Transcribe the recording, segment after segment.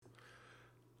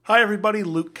Hi, everybody.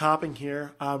 Luke Copping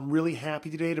here. I'm really happy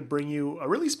today to bring you a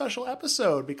really special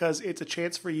episode because it's a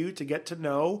chance for you to get to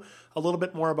know a little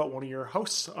bit more about one of your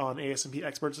hosts on ASMP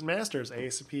Experts and Masters,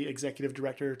 ASMP Executive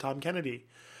Director Tom Kennedy.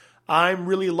 I'm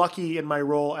really lucky in my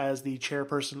role as the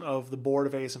chairperson of the board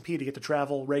of ASMP to get to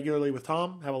travel regularly with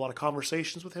Tom, have a lot of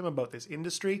conversations with him about this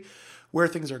industry, where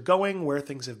things are going, where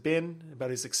things have been, about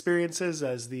his experiences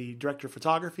as the director of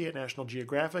photography at National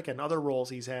Geographic and other roles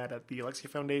he's had at the Alexia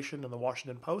Foundation and the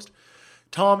Washington Post.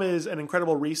 Tom is an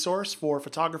incredible resource for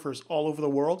photographers all over the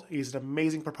world. He's an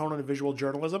amazing proponent of visual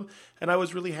journalism, and I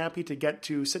was really happy to get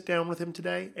to sit down with him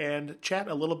today and chat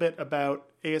a little bit about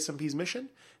ASMP's mission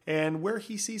and where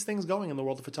he sees things going in the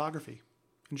world of photography.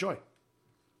 Enjoy.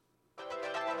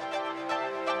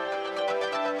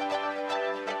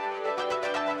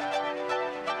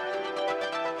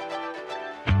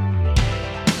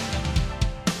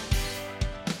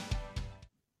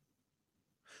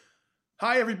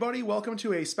 Hi, everybody. Welcome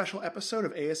to a special episode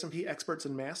of ASMP Experts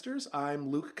and Masters. I'm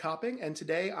Luke Copping, and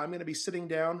today I'm going to be sitting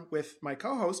down with my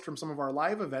co-host from some of our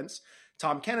live events,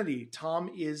 Tom Kennedy.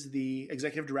 Tom is the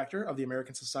executive director of the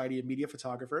American Society of Media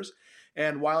Photographers.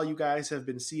 And while you guys have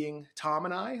been seeing Tom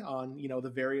and I on, the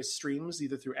various streams,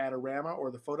 either through Adorama or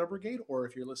the Photo Brigade, or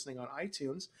if you're listening on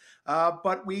iTunes,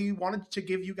 but we wanted to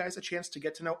give you guys a chance to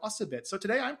get to know us a bit. So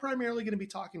today I'm primarily going to be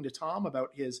talking to Tom about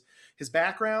his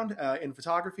background in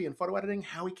photography and photo editing,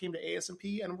 how he came to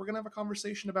ASMP, and we're going to have a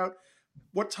conversation about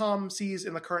what Tom sees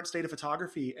in the current state of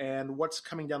photography and what's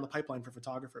coming down the pipeline for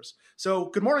photographers. So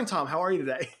good morning, Tom. How are you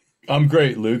today? I'm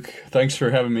great, Luke. Thanks for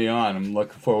having me on. I'm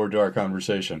looking forward to our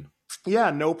conversation.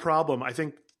 Yeah, no problem. I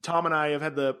think Tom and I have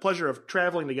had the pleasure of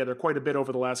traveling together quite a bit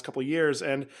over the last couple of years,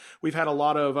 and we've had a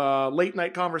lot of late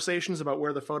night conversations about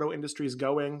where the photo industry is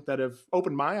going that have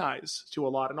opened my eyes to a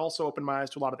lot, and also opened my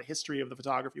eyes to a lot of the history of the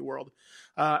photography world.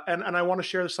 And I want to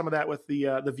share some of that with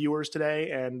the viewers today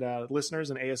and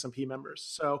listeners and ASMP members.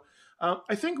 So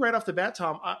I think right off the bat,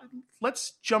 Tom,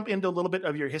 let's jump into a little bit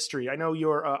of your history. I know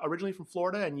you're originally from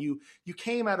Florida, and you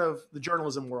came out of the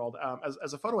journalism world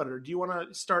as a photo editor. Do you want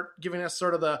to start giving us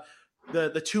sort of the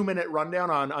 2-minute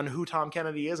rundown on who Tom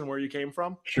Kennedy is and where you came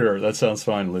from? Sure, that sounds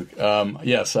fine, Luke.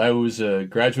 Yes, I was a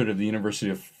graduate of the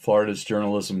University of Florida's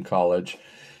Journalism College,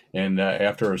 and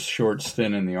after a short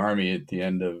stint in the Army at the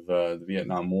end of the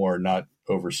Vietnam War, not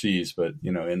overseas, but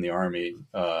in the Army,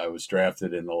 I was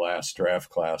drafted in the last draft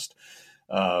class.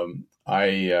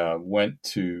 I went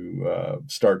to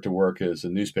start to work as a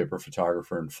newspaper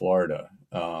photographer in Florida.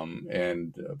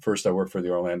 And first I worked for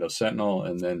the Orlando Sentinel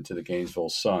and then to the Gainesville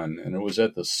Sun. And it was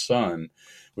at the Sun,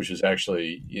 which is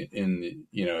actually in,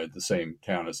 at the same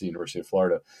town as the University of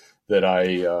Florida, that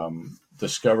I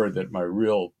discovered that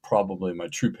probably my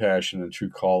true passion and true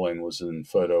calling was in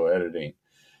photo editing.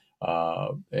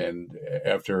 And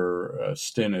after a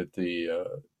stint at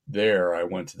there, I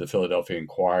went to the Philadelphia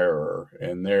Inquirer,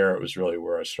 and there it was really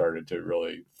where I started to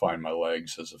really find my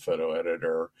legs as a photo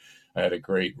editor. I had a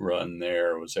great run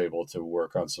there, was able to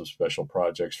work on some special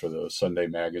projects for the Sunday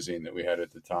magazine that we had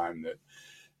at the time that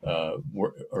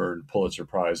earned Pulitzer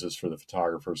Prizes for the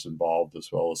photographers involved,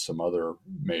 as well as some other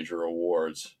major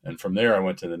awards. And from there, I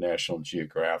went to the National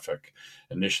Geographic.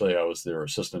 Initially, I was their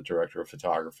assistant director of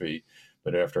photography,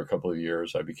 but after a couple of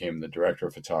years, I became the director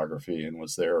of photography and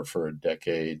was there for a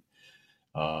decade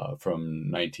as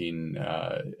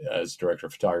director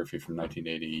of photography from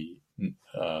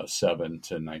 1987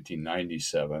 to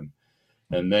 1997.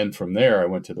 And then from there, I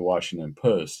went to the Washington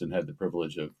Post and had the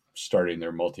privilege of starting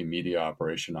their multimedia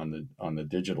operation on the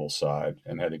digital side,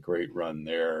 and had a great run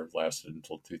there, lasted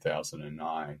until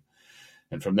 2009.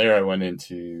 And from there, I went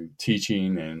into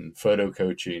teaching and photo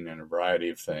coaching and a variety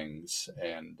of things,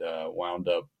 and wound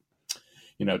up,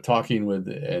 talking with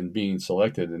and being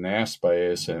selected and asked by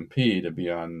ASMP to be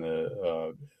on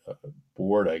the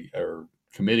board or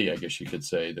committee, I guess you could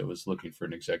say, that was looking for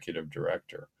an executive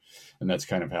director. And that's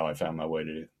kind of how I found my way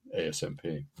to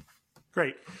ASMP.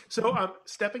 Great. So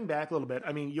stepping back a little bit,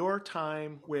 your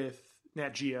time with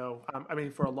Nat Geo,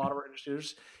 for a lot of our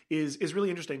industries is really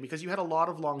interesting because you had a lot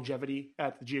of longevity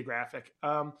at the Geographic.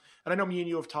 And I know me and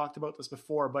you have talked about this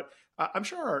before, but I'm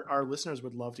sure our listeners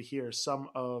would love to hear some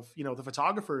of, the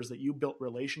photographers that you built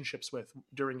relationships with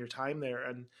during your time there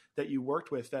and that you worked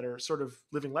with that are sort of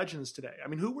living legends today.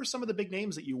 Who were some of the big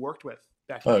names that you worked with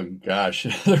back then? Oh, gosh,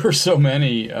 there were so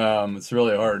many. It's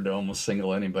really hard to almost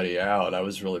single anybody out. I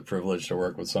was really privileged to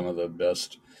work with some of the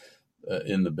best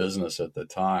in the business at the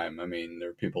time. There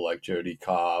are people like Jody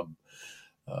Cobb,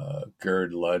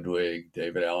 Gerd Ludwig,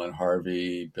 David Allen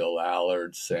Harvey, Bill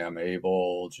Allard, Sam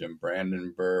Abel, Jim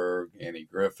Brandenburg, Annie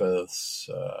Griffiths,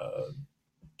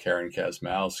 Karen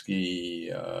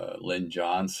Kazmowski, Lynn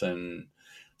Johnson,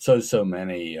 so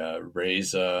many,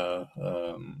 Reza.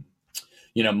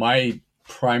 My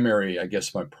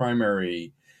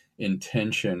primary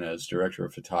intention as director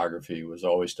of photography was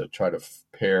always to try to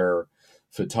pair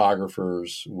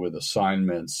photographers with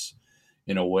assignments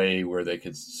in a way where they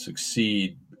could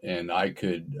succeed, and I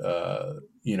could,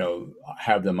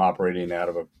 have them operating out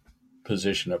of a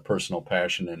position of personal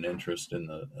passion and interest in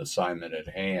the assignment at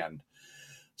hand.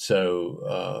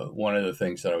 So one of the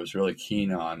things that I was really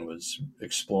keen on was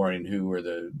exploring who were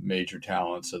the major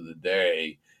talents of the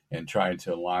day and trying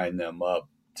to line them up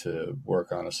to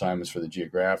work on assignments for the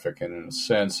Geographic. And in a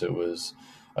sense, it was,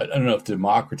 I don't know if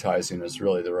democratizing is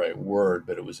really the right word,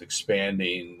 but it was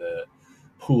expanding the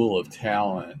pool of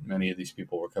talent. Many of these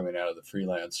people were coming out of the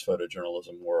freelance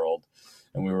photojournalism world,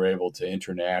 and we were able to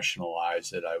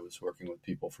internationalize it. I was working with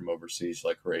people from overseas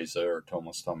like Reza or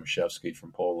Tomasz Tomaszewski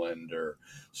from Poland or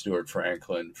Stuart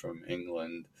Franklin from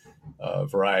England, a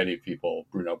variety of people,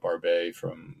 Bruno Barbet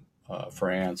from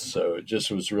France. So it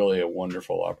just was really a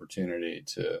wonderful opportunity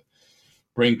to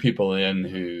bring people in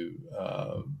who,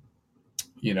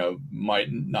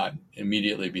 might not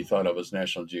immediately be thought of as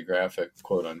National Geographic,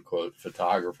 quote unquote,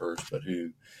 photographers, but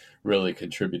who really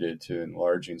contributed to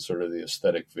enlarging sort of the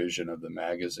aesthetic vision of the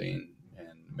magazine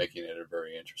and making it a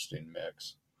very interesting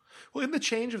mix. Well, in the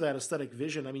change of that aesthetic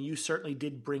vision, I mean, you certainly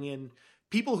did bring in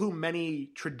people who many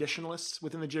traditionalists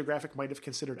within the Geographic might have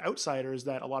considered outsiders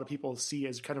that a lot of people see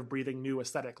as kind of breathing new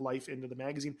aesthetic life into the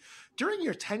magazine. During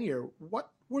your tenure, what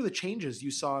were the changes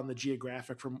you saw in the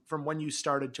Geographic from when you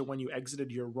started to when you exited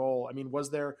your role? I mean, was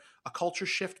there a culture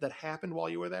shift that happened while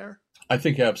you were there? I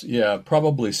think, yeah,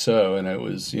 probably so. And it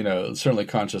was, certainly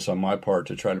conscious on my part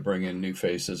to try to bring in new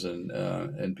faces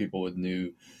and people with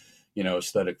new,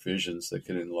 aesthetic visions that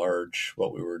could enlarge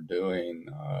what we were doing.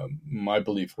 My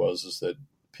belief is that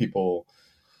people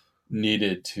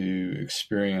needed to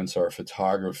experience our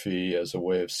photography as a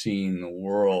way of seeing the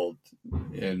world,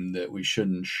 and that we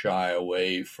shouldn't shy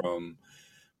away from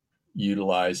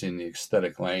utilizing the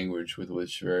aesthetic language with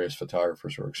which various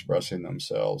photographers were expressing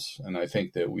themselves. And I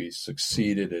think that we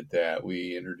succeeded at that.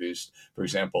 We introduced, for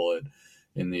example,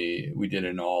 we did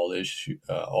an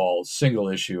all single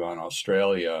issue on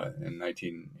Australia in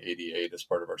 1988 as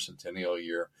part of our centennial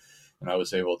year. And I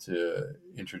was able to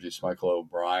introduce Michael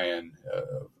O'Brien,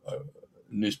 a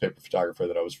newspaper photographer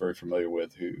that I was very familiar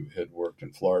with, who had worked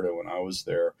in Florida when I was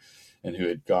there and who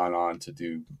had gone on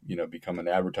to become an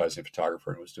advertising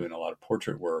photographer and was doing a lot of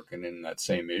portrait work. And in that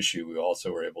same issue, we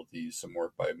also were able to use some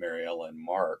work by Mary Ellen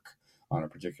Mark on a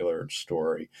particular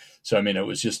story. So, I mean, it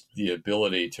was just the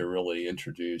ability to really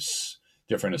introduce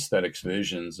different aesthetics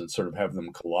visions and sort of have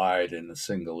them collide in a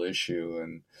single issue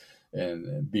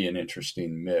and be an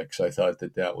interesting mix. I thought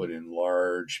that would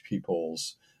enlarge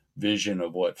people's vision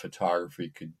of what photography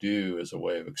could do as a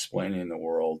way of explaining the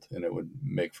world, and it would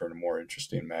make for a more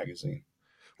interesting magazine.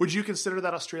 Would you consider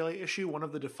that Australia issue one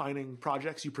of the defining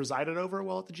projects you presided over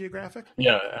while at the Geographic?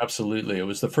 Yeah, absolutely. It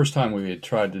was the first time we had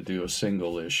tried to do a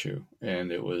single issue,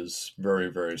 and it was very,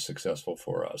 very successful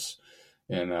for us.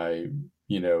 And I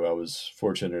was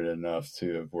fortunate enough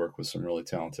to have worked with some really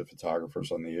talented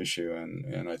photographers on the issue,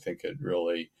 and I think it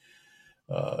really,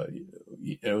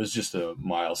 it was just a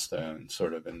milestone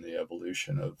sort of in the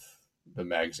evolution of the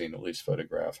magazine, at least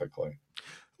photographically.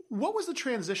 What was the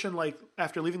transition like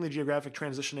after leaving the Geographic,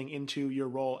 transitioning into your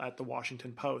role at the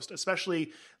Washington Post,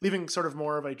 especially leaving sort of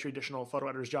more of a traditional photo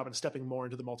editor's job and stepping more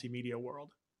into the multimedia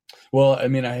world? Well, I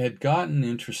mean, I had gotten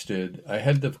interested. I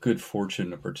had the good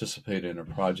fortune to participate in a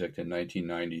project in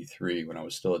 1993 when I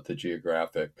was still at the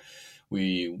Geographic.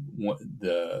 The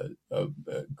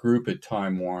group at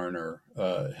Time Warner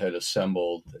had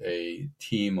assembled a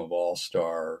team of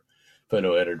all-star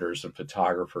photo editors and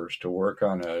photographers to work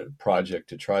on a project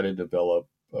to try to develop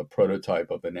a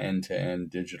prototype of an end-to-end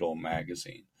digital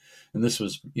magazine. And this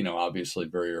was, obviously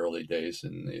very early days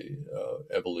in the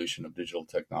evolution of digital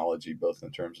technology, both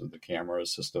in terms of the camera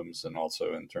systems and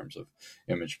also in terms of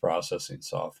image processing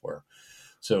software.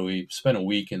 So we spent a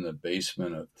week in the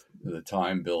basement of the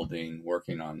Time building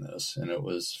working on this. And it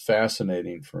was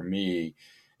fascinating for me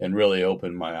and really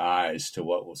opened my eyes to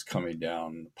what was coming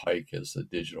down the pike as the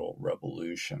digital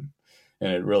revolution.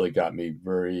 And it really got me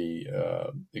very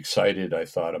excited, I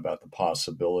thought, about the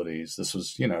possibilities. This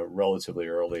was, relatively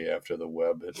early after the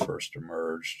web had first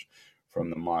emerged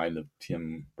from the mind of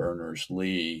Tim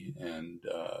Berners-Lee. And,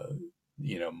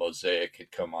 Mosaic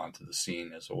had come onto the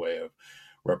scene as a way of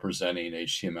representing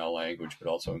HTML language, but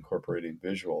also incorporating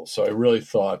visuals. So I really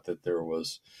thought that there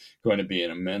was going to be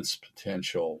an immense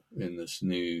potential in this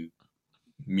new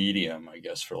medium, I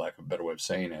guess, for lack of a better way of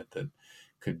saying it, that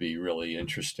could be really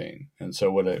interesting. And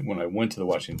so when I went to the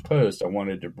Washington Post, I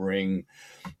wanted to bring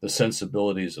the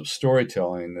sensibilities of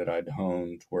storytelling that I'd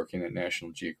honed working at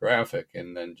National Geographic,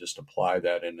 and then just apply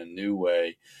that in a new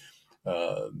way,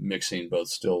 mixing both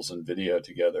stills and video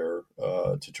together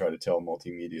to try to tell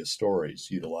multimedia stories,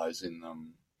 utilizing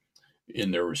them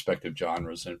in their respective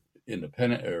genres and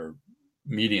independent or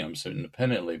mediums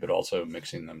independently, but also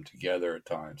mixing them together at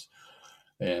times.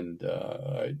 And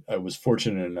I was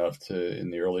fortunate enough to, in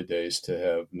the early days, to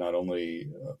have not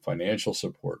only financial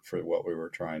support for what we were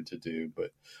trying to do,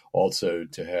 but also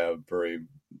to have very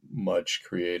much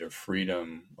creative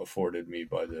freedom afforded me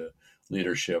by the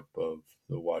leadership of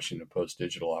the Washington Post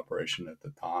digital operation at the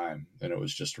time. And it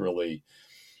was just really,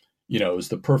 it was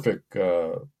the perfect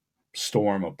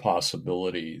storm of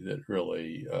possibility that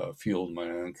really fueled my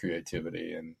own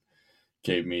creativity and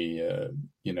gave me, a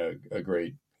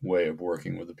great way of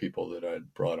working with the people that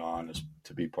I'd brought on as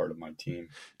to be part of my team.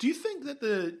 Do you think that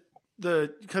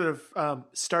the kind of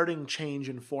starting change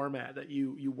in format that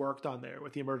you worked on there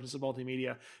with the emergence of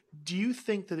multimedia, do you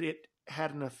think that it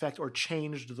had an effect or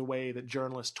changed the way that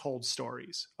journalists told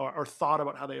stories or thought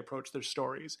about how they approached their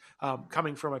stories,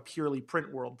 coming from a purely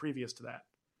print world previous to that?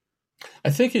 I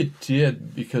think it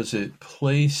did, because it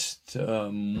placed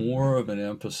more of an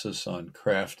emphasis on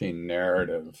crafting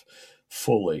narrative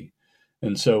fully.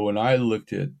 And so when I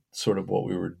looked at sort of what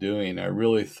we were doing, I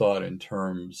really thought in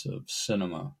terms of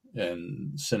cinema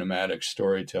and cinematic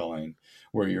storytelling,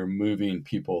 where you're moving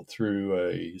people through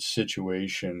a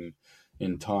situation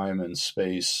in time and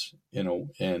space,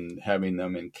 and having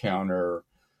them encounter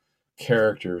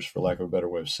characters, for lack of a better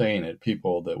way of saying it,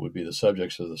 people that would be the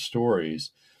subjects of the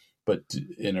stories, but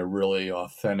in a really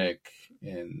authentic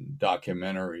and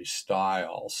documentary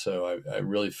style. So I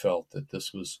really felt that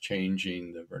this was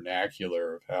changing the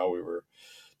vernacular of how we were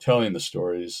telling the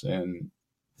stories. And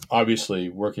obviously,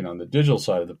 working on the digital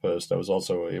side of the Post, I was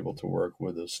also able to work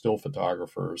with the still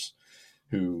photographers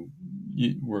who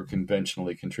were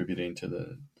conventionally contributing to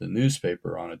the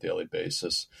newspaper on a daily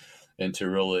basis, and to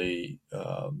really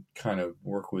kind of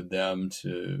work with them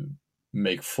to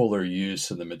make fuller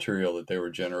use of the material that they were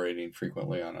generating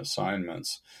frequently on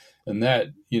assignments. And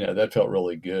that felt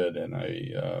really good. And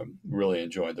I really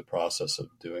enjoyed the process of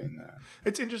doing that.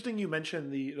 It's interesting you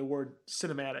mentioned the word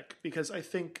cinematic, because I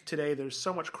think today there's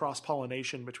so much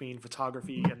cross-pollination between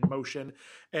photography and motion,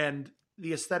 and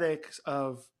the aesthetics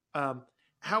of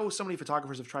how so many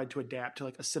photographers have tried to adapt to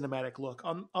like a cinematic look.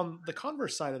 On the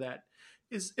converse side of that,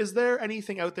 is there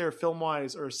anything out there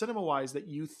film-wise or cinema-wise that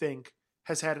you think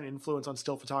has had an influence on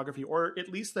still photography, or at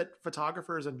least that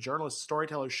photographers and journalists,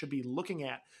 storytellers should be looking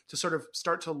at to sort of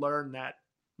start to learn that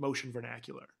motion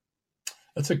vernacular?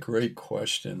 That's a great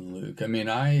question, Luke. I mean,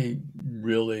 I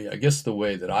guess the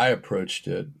way that I approached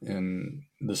it, and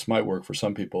this might work for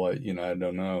some people, I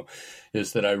don't know,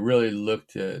 is that I really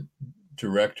looked at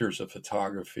directors of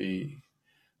photography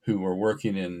who were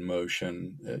working in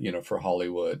motion, for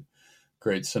Hollywood,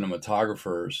 great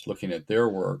cinematographers, looking at their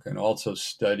work, and also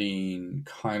studying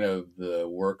kind of the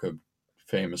work of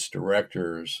famous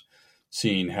directors,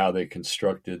 seeing how they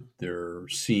constructed their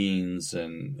scenes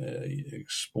and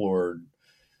explored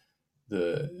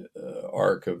the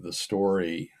arc of the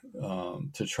story,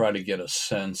 to try to get a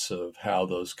sense of how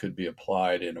those could be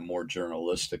applied in a more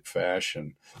journalistic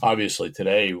fashion. Obviously,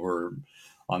 today we're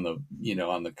on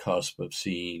the cusp of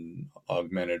seeing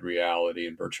augmented reality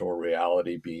and virtual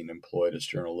reality being employed as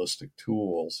journalistic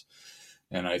tools.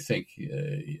 And I think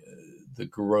the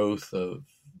growth of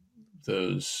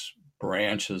those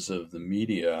branches of the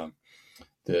media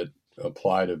that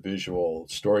apply to visual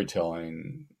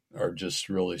storytelling are just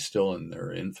really still in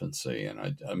their infancy,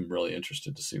 and I'm really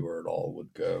interested to see where it all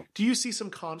would go. Do you see some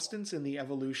constants in the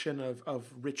evolution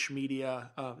of rich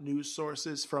media news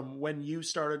sources from when you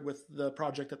started with the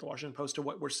project at the Washington Post to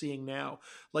what we're seeing now?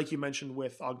 Like you mentioned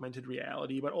with augmented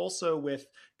reality, but also with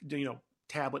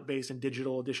tablet-based and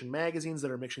digital edition magazines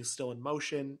that are mixing still in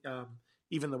motion.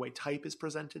 Even the way type is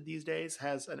presented these days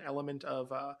has an element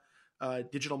of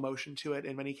digital motion to it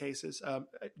in many cases.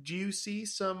 Do you see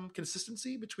some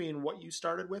consistency between what you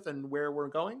started with and where we're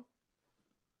going?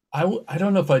 I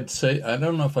don't know if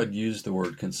I'd use the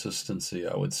word consistency.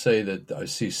 I would say that I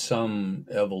see some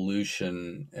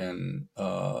evolution and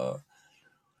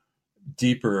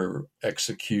deeper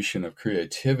execution of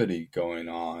creativity going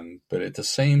on. But at the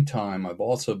same time, I've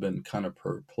also been kind of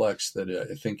perplexed that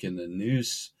I think in the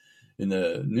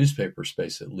newspaper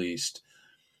space, at least,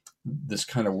 this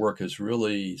kind of work has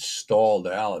really stalled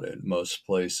out at most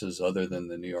places other than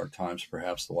the New York Times,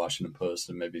 perhaps the Washington Post,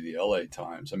 and maybe the LA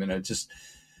Times. I mean,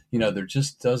 there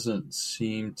just doesn't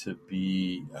seem to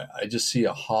be, I just see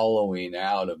a hollowing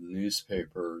out of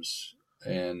newspapers.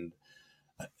 And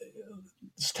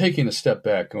it's taking a step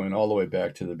back, going all the way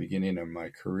back to the beginning of my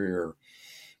career.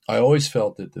 I always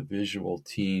felt that the visual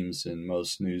teams in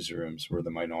most newsrooms were the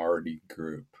minority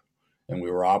group. And we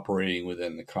were operating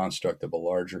within the construct of a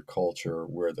larger culture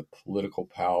where the political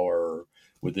power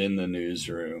within the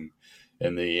newsroom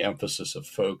and the emphasis of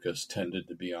focus tended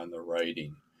to be on the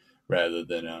writing rather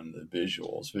than on the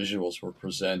visuals. Visuals were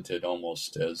presented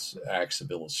almost as acts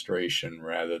of illustration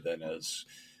rather than as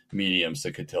mediums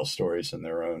that could tell stories in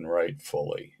their own right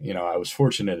fully. I was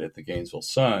fortunate at the Gainesville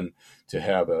Sun to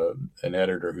have an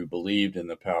editor who believed in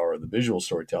the power of the visual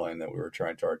storytelling that we were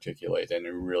trying to articulate, and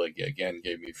who really, again,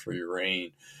 gave me free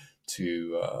rein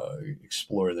to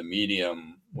explore the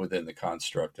medium within the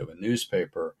construct of a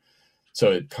newspaper. So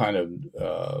it kind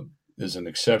of is an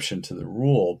exception to the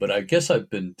rule, but I guess I've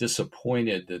been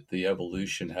disappointed that the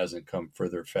evolution hasn't come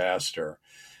further faster.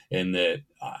 In that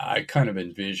I kind of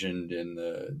envisioned in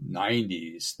the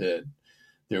 90s that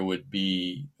there would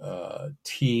be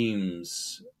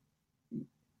teams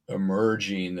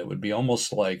emerging that would be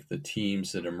almost like the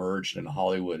teams that emerged in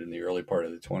Hollywood in the early part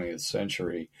of the 20th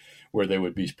century, where there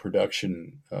would be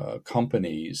production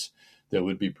companies that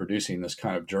would be producing this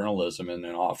kind of journalism and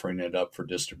then offering it up for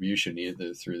distribution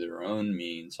either through their own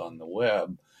means on the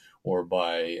web or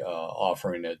by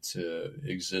offering it to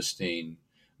existing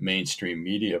mainstream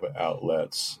media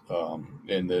outlets,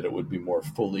 and that it would be more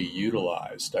fully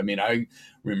utilized. I mean, I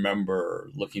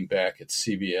remember looking back at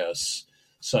CBS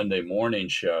Sunday morning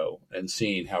show and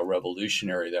seeing how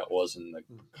revolutionary that was in the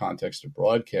context of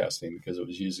broadcasting, because it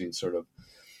was using sort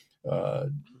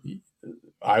of,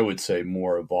 I would say,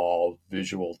 more evolved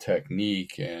visual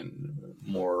technique and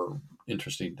more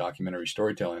interesting documentary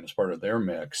storytelling as part of their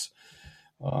mix.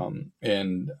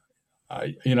 And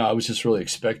I was just really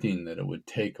expecting that it would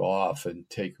take off and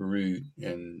take root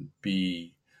and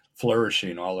be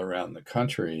flourishing all around the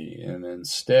country. And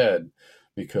instead,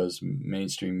 because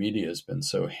mainstream media has been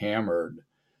so hammered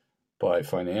by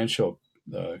financial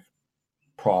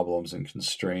problems and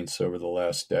constraints over the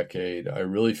last decade, I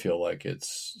really feel like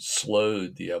it's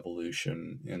slowed the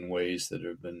evolution in ways that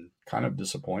have been kind of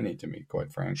disappointing to me,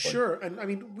 quite frankly. Sure. And I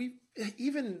mean,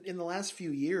 even in the last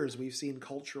few years, we've seen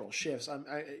cultural shifts.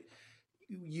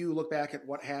 You look back at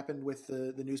what happened with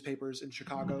the newspapers in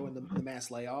Chicago and the mass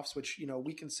layoffs, which,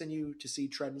 we continue to see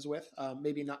trends with,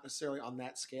 maybe not necessarily on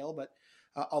that scale, but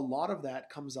a lot of that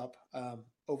comes up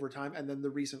over time. And then the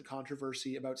recent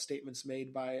controversy about statements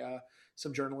made by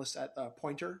some journalists at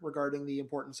Poynter regarding the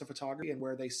importance of photography and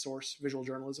where they source visual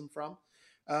journalism from.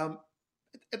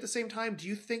 At the same time, do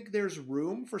you think there's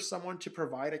room for someone to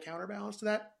provide a counterbalance to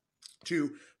that,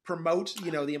 to promote,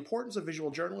 the importance of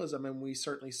visual journalism? And we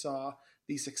certainly saw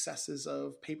the successes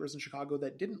of papers in Chicago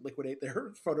that didn't liquidate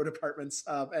their photo departments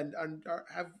and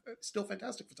have still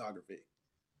fantastic photography.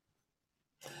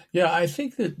 Yeah, I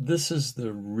think that this is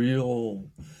the real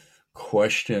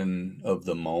question of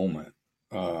the moment.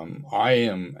 I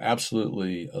am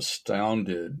absolutely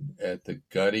astounded at the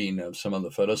gutting of some of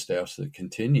the photo staffs that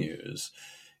continues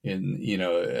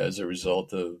as a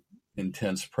result of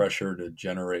intense pressure to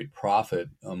generate profit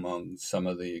among some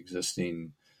of the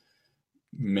existing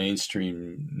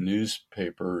mainstream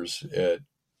newspapers at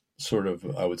sort of,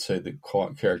 I would say, that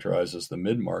characterizes the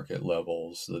mid-market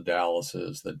levels, the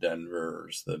Dallases, the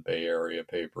Denvers, the Bay Area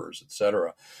papers,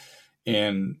 etc.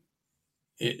 And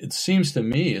it seems to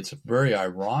me it's very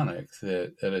ironic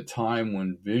that at a time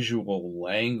when visual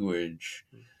language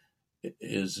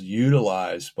is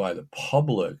utilized by the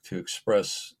public to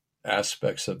express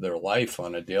aspects of their life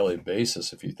on a daily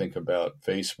basis, if you think about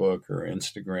Facebook or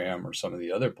Instagram or some of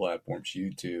the other platforms,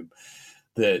 YouTube,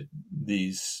 that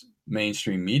these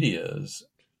mainstream media's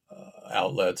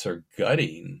outlets are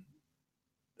gutting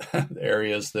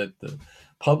areas that the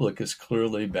public is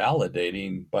clearly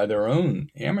validating by their own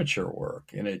amateur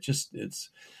work. And it's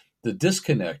the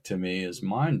disconnect to me is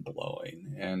mind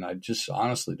blowing. And I just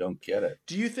honestly don't get it.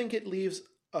 Do you think it leaves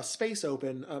a space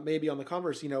open, maybe on the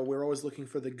converse, we're always looking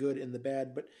for the good and the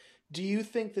bad, but do you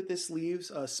think that this leaves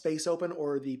a space open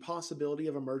or the possibility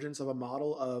of emergence of a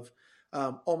model of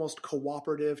almost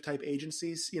cooperative type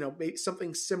agencies,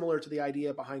 something similar to the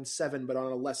idea behind Seven, but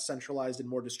on a less centralized and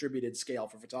more distributed scale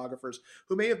for photographers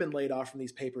who may have been laid off from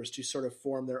these papers to sort of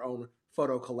form their own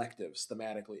photo collectives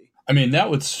thematically? I mean, that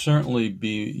would certainly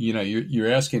be,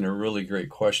 you're asking a really great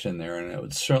question there, and it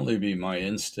would certainly be my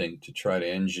instinct to try to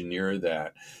engineer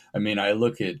that. I mean, I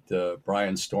look at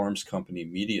Brian Storm's company,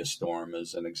 Media Storm,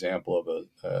 as an example of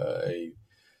a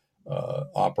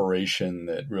operation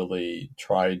that really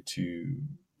tried to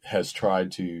has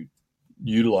tried to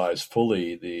utilize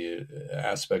fully the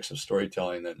aspects of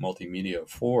storytelling that multimedia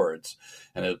affords,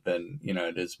 and it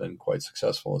has been quite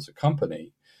successful as a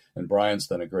company. And Brian's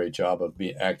done a great job of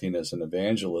acting as an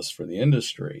evangelist for the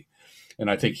industry. And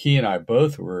I think he and I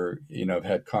both have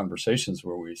had conversations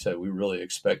where we said we really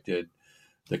expected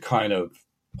the kind of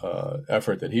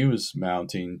effort that he was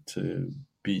mounting to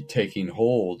be taking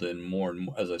hold, and more,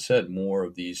 as I said, more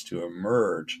of these to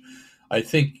emerge. I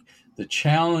think the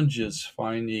challenge is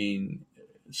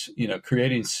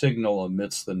creating signal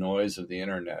amidst the noise of the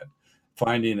internet,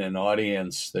 finding an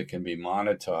audience that can be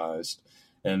monetized,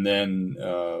 and then,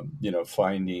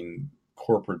 finding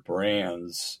corporate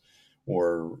brands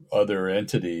or other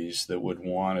entities that would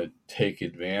want to take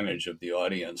advantage of the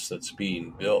audience that's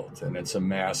being built. And it's a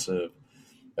massive,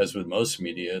 as with most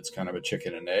media, it's kind of a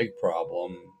chicken and egg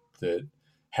problem that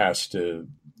has to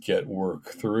get worked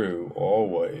through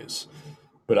always.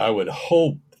 But I would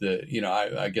hope that,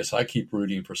 I guess I keep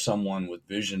rooting for someone with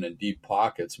vision and deep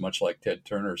pockets, much like Ted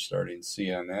Turner starting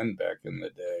CNN back in the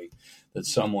day, that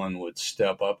someone would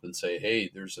step up and say, hey,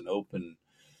 there's an open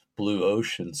blue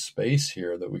ocean space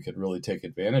here that we could really take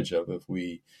advantage of if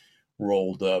we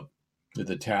rolled up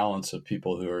the talents of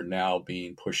people who are now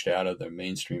being pushed out of the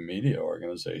mainstream media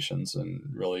organizations, and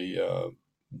really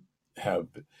have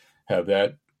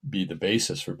that be the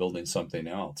basis for building something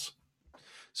else.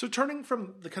 So turning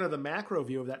from the kind of the macro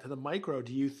view of that to the micro,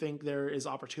 do you think there is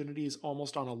opportunities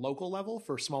almost on a local level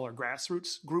for smaller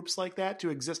grassroots groups like that to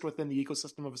exist within the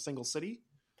ecosystem of a single city?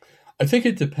 I think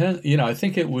it depends. I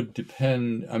think it would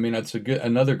depend. I mean, that's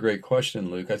another great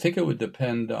question, Luke. I think it would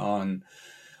depend on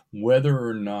whether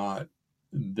or not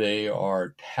they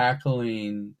are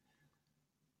tackling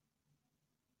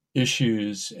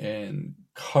issues and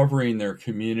covering their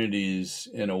communities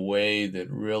in a way that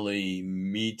really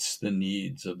meets the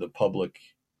needs of the public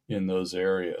in those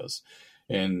areas.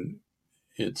 And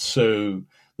the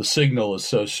signal is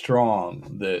so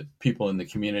strong that people in the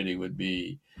community would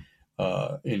be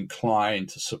inclined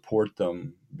to support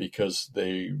them because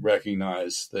they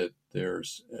recognize that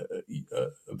there's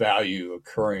a value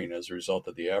occurring as a result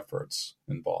of the efforts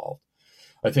involved.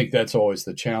 I think that's always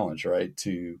the challenge, right?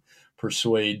 To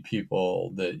persuade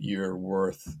people that you're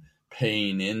worth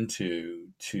paying into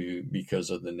because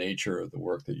of the nature of the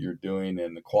work that you're doing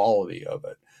and the quality of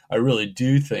it. I really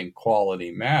do think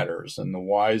quality matters, and the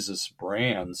wisest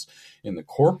brands in the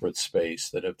corporate space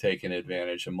that have taken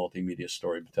advantage of multimedia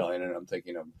storytelling, and I'm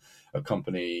thinking of a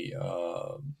company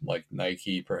like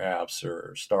Nike perhaps,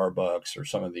 or Starbucks, or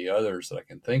some of the others that I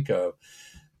can think of,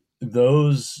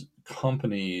 those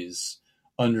companies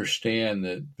understand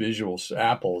that visuals.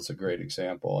 Apple is a great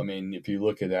example. I mean, if you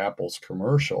look at Apple's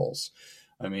commercials,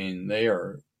 I mean, they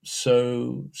are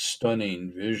so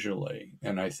stunning visually.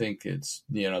 And I think it's,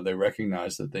 they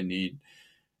recognize that they need,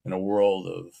 in a world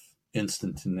of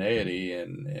instantaneity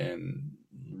and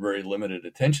very limited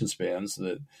attention spans,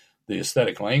 that the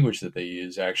aesthetic language that they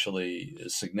use actually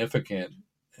is significant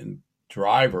and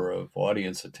driver of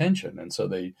audience attention. And so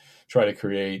they try to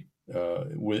create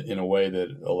in a way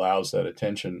that allows that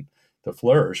attention to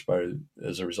flourish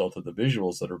as a result of the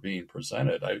visuals that are being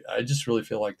presented. I just really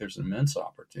feel like there's immense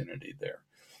opportunity there.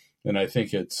 And I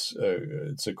think it's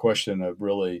a question of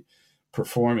really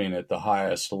performing at the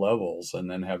highest levels, and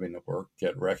then having the work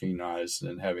get recognized,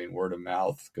 and having word of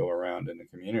mouth go around in the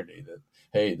community that,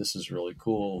 hey, this is really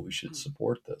cool, we should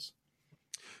support this.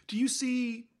 Do you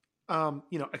see,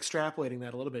 extrapolating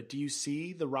that a little bit, do you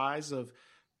see the rise of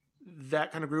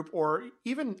that kind of group, or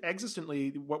even existently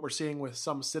what we're seeing with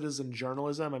some citizen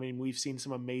journalism? I mean, we've seen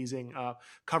some amazing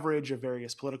coverage of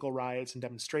various political riots and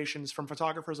demonstrations from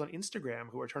photographers on Instagram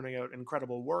who are turning out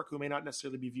incredible work, who may not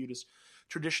necessarily be viewed as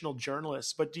traditional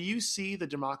journalists. But do you see the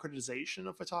democratization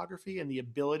of photography and the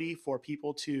ability for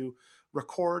people to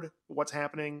record what's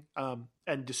happening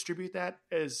and distribute that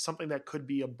as something that could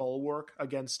be a bulwark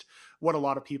against what a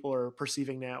lot of people are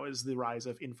perceiving now as the rise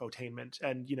of infotainment,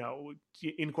 and,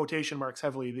 in quotation marks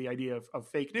heavily, the idea of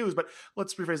fake news, but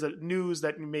let's rephrase that: news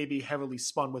that may be heavily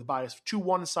spun with bias to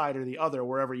one side or the other,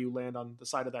 wherever you land on the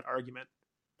side of that argument.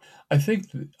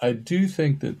 I do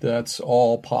think that that's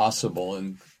all possible.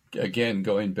 And again,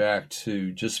 going back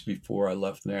to just before I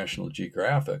left National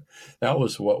Geographic, that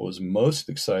was what was most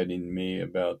exciting to me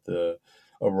about the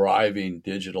arriving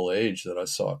digital age that I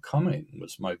saw coming,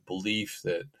 was my belief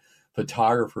that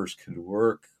photographers could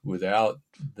work without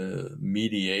the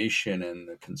mediation and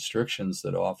the constrictions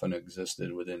that often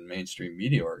existed within mainstream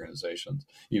media organizations,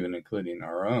 even including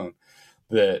our own,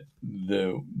 that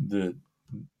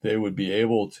they would be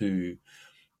able to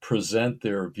present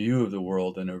their view of the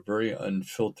world in a very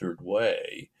unfiltered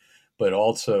way, but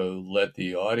also let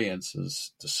the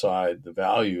audiences decide the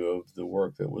value of the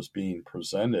work that was being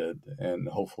presented and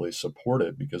hopefully support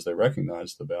it because they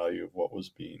recognize the value of what was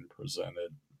being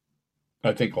presented.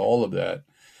 I think all of that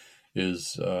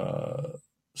is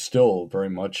still very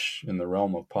much in the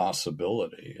realm of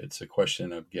possibility. It's a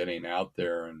question of getting out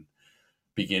there and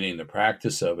beginning the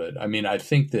practice of it. I mean, I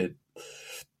think that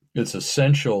it's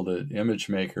essential that image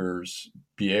makers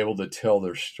be able to tell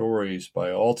their stories by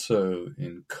also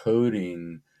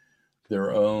encoding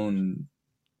their own,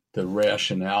 the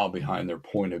rationale behind their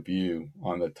point of view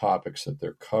on the topics that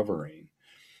they're covering.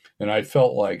 And I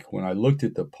felt like when I looked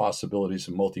at the possibilities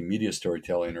of multimedia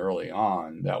storytelling early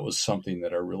on, that was something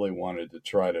that I really wanted to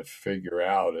try to figure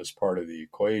out as part of the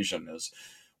equation, is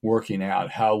working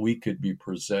out how we could be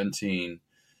presenting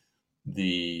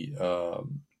the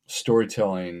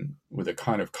storytelling with a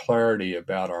kind of clarity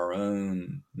about our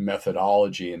own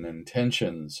methodology and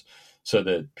intentions, so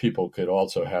that people could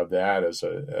also have that as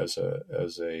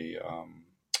a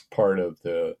part of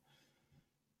the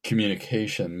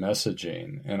communication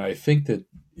messaging. And I think that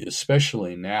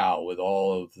especially now with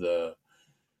all of the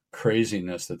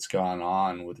craziness that's gone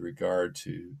on with regard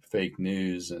to fake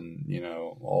news and, you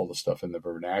know, all the stuff in the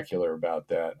vernacular about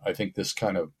that, I think this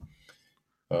kind of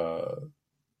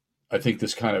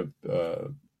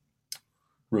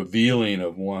revealing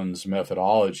of one's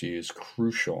methodology is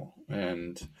crucial,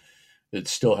 and it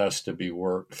still has to be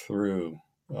worked through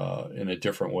in a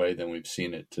different way than we've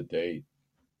seen it to date.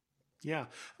 Yeah.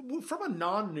 From a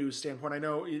non-news standpoint, I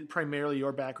know primarily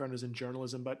your background is in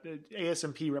journalism, but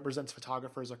ASMP represents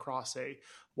photographers across a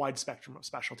wide spectrum of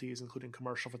specialties, including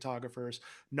commercial photographers,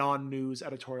 non-news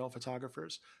editorial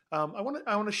photographers. I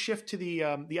want to shift to the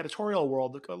editorial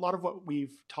world. A lot of what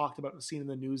we've talked about and seen in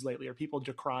the news lately are people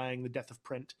decrying the death of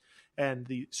print and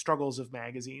the struggles of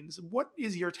magazines. What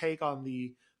is your take on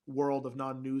the world of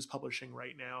non-news publishing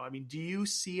right now? I mean, do you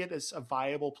see it as a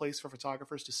viable place for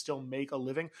photographers to still make a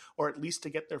living, or at least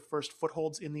to get their first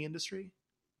footholds in the industry?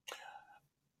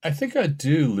 I think I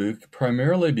do, Luke,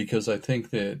 primarily because I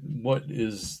think that what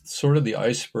is sort of the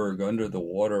iceberg under the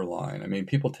waterline, I mean,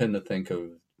 people tend to think of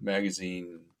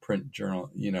magazine, print, journal,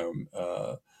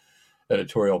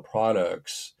 editorial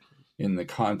products in the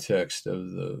context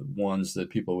of the ones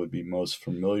that people would be most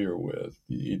familiar with,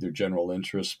 either general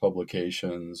interest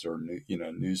publications or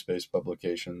news-based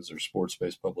publications or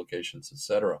sports-based publications,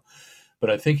 etc. But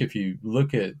I think if you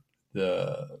look at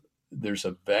there's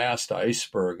a vast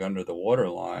iceberg under the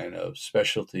waterline of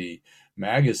specialty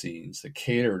magazines that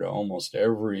cater to almost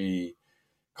every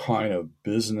kind of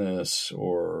business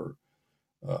or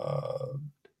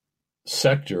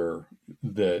sector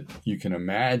that you can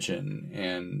imagine,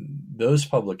 and those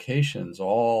publications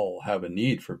all have a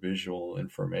need for visual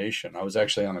information. I was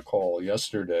actually on a call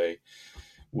yesterday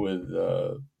with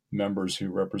members who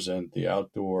represent the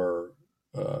Outdoor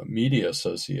Media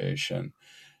Association,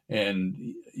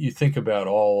 and you think about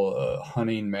all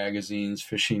hunting magazines,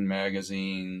 fishing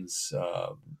magazines,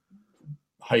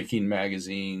 hiking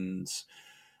magazines.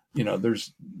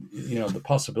 There's, the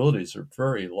possibilities are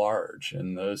very large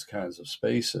in those kinds of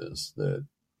spaces that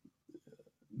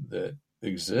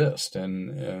exist,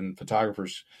 and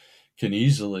photographers can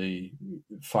easily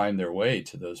find their way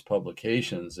to those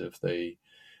publications if they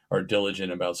are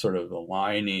diligent about sort of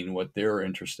aligning what they're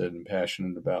interested and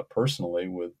passionate about personally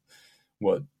with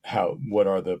what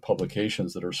are the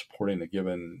publications that are supporting a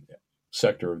given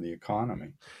sector of the economy.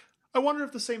 I wonder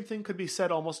if the same thing could be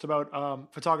said almost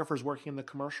about photographers working in the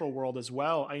commercial world as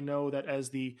well. I know that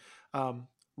as the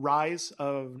rise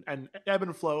of and ebb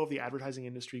and flow of the advertising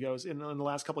industry goes in the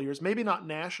last couple of years, maybe not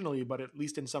nationally, but at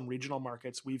least in some regional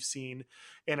markets, we've seen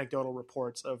anecdotal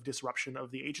reports of disruption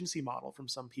of the agency model from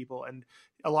some people. And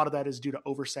a lot of that is due to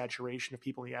oversaturation of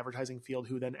people in the advertising field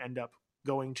who then end up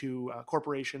going to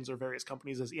corporations or various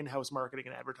companies as in-house marketing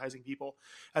and advertising people,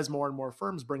 as more and more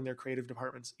firms bring their creative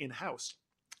departments in-house.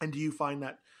 And do you find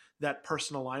that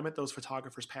personal alignment, those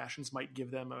photographers' passions, might give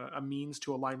them a means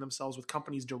to align themselves with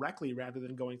companies directly rather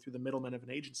than going through the middlemen of an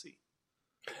agency?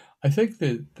 I think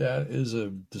that is a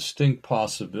distinct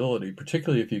possibility,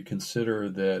 particularly if you consider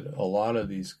that a lot of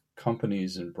these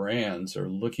companies and brands are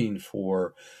looking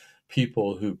for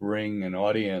people who bring an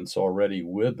audience already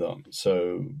with them.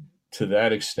 So to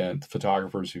that extent,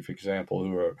 photographers who, for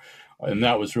example, and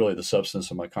that was really the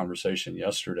substance of my conversation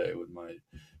yesterday with my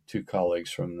two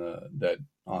colleagues from that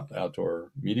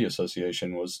Outdoor Media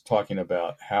Association, was talking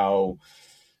about how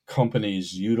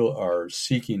companies are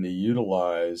seeking to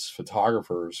utilize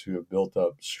photographers who have built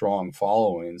up strong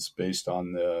followings based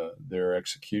on their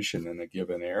execution in a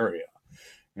given area.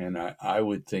 And I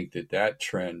would think that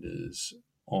trend is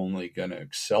only going to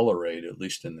accelerate, at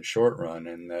least in the short run,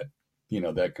 and that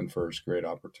that confers great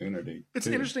opportunity. It's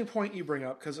an interesting point you bring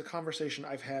up, because a conversation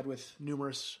I've had with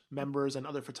numerous members and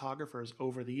other photographers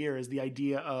over the years, the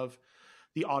idea of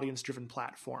the audience-driven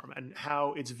platform and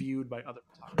how it's viewed by other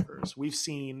photographers. We've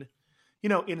seen,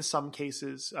 in some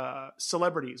cases,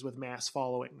 celebrities with mass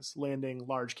followings landing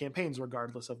large campaigns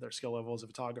regardless of their skill level as a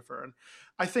photographer. And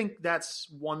I think that's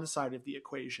one side of the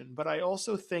equation. But I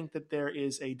also think that there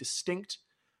is a distinct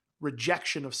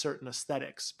rejection of certain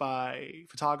aesthetics by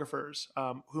photographers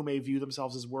who may view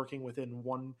themselves as working within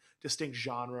one distinct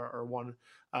genre or one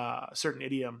certain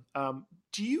idiom.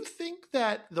 Do you think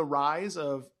that the rise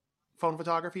of phone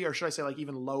photography, or should I say like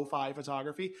even lo-fi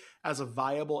photography, as a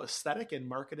viable aesthetic in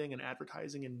marketing and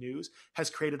advertising and news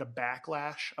has created a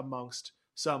backlash amongst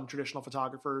some traditional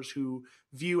photographers who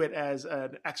view it as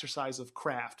an exercise of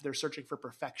craft? They're searching for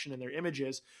perfection in their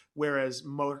images, whereas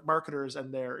marketers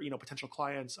and their potential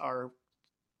clients are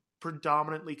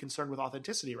predominantly concerned with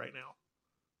authenticity right now.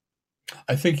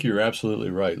 I think you're absolutely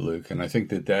right, Luke. And I think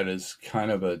that is kind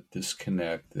of a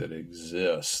disconnect that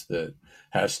exists that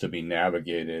has to be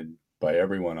navigated by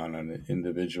everyone on an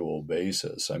individual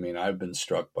basis. I mean, I've been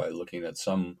struck by looking at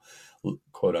some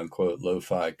quote unquote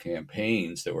lo-fi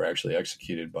campaigns that were actually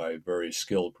executed by very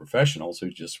skilled professionals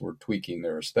who just were tweaking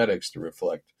their aesthetics to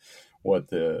reflect what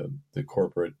the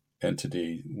corporate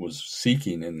entity was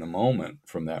seeking in the moment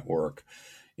from that work.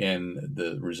 And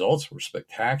the results were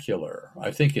spectacular. I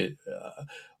think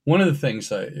one of the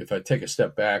things, if I take a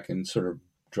step back and sort of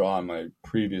draw on my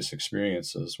previous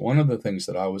experiences, one of the things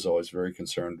that I was always very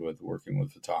concerned with working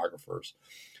with photographers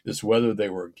is whether they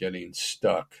were getting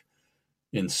stuck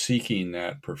in seeking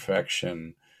that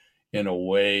perfection in a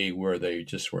way where they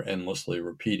just were endlessly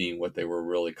repeating what they were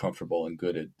really comfortable and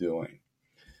good at doing.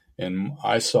 And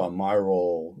I saw my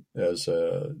role as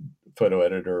a photo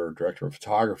editor or director of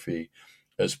photography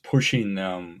as pushing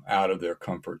them out of their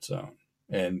comfort zone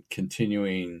and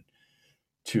continuing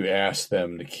to ask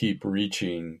them to keep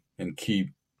reaching and keep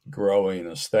growing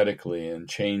aesthetically and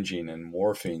changing and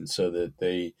morphing so that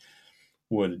they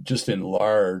would just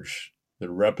enlarge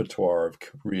the repertoire of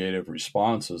creative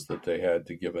responses that they had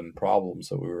to given problems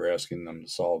that we were asking them to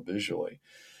solve visually.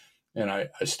 And I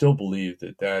still believe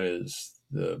that is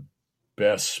the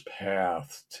best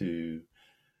path to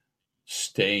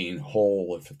staying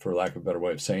whole, if for lack of a better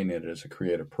way of saying it, as a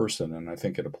creative person. And I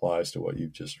think it applies to what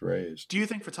you've just raised. Do you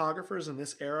think photographers in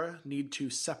this era need to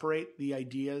separate the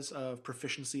ideas of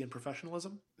proficiency and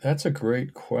professionalism? That's a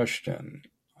great question.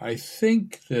 I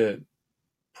think that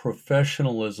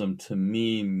professionalism to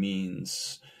me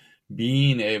means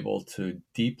being able to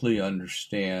deeply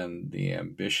understand the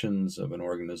ambitions of an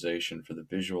organization for the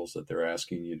visuals that they're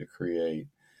asking you to create,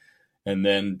 and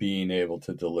then being able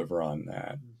to deliver on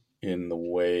that in the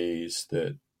ways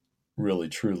that really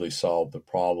truly solve the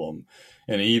problem,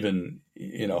 and even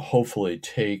hopefully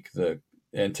take the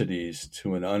entities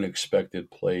to an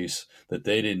unexpected place that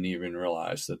they didn't even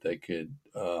realize that they could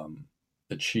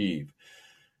achieve.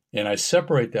 And I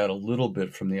separate that a little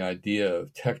bit from the idea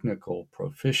of technical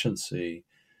proficiency,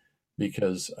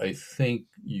 because I think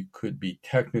you could be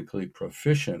technically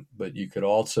proficient, but you could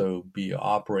also be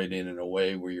operating in a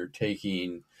way where you're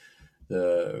taking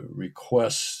the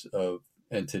requests of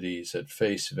entities at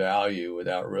face value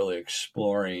without really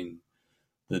exploring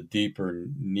the deeper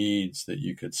needs that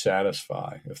you could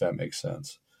satisfy, if that makes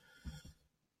sense.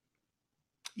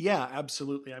 Yeah,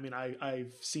 absolutely. I mean,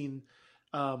 I've seen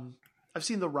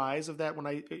the rise of that when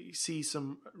I see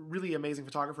some really amazing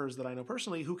photographers that I know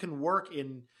personally who can work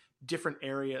in different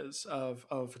areas of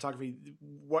photography.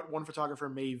 What one photographer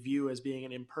may view as being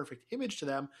an imperfect image to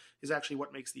them is actually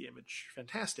what makes the image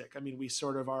fantastic. I mean, we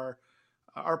sort of our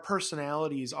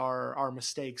personalities are our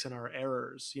mistakes and our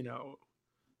errors.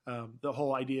 The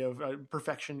whole idea of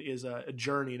perfection is a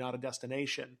journey, not a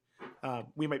destination.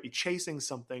 We might be chasing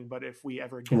something, but if we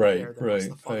ever get there, then what's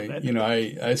the fun of it?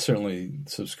 I certainly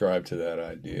subscribe to that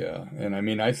idea. And I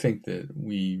mean, I think that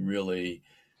we really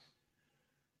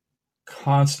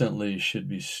constantly should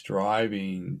be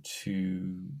striving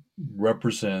to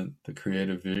represent the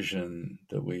creative vision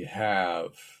that we have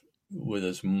with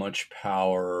as much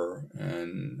power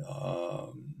and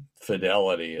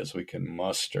fidelity as we can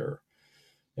muster.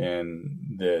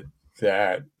 And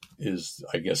that is,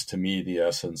 I guess, to me, the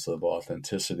essence of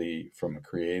authenticity from a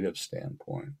creative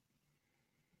standpoint.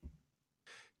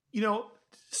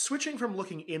 Switching from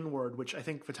looking inward, which I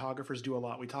think photographers do a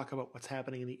lot. We talk about what's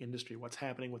happening in the industry, what's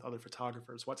happening with other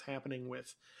photographers, what's happening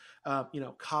with,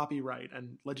 copyright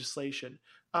and legislation.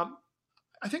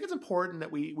 I think it's important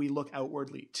that we look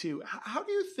outwardly too. How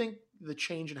do you think the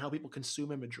change in how people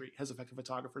consume imagery has affected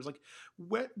photographers? Like,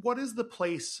 what is the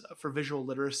place for visual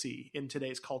literacy in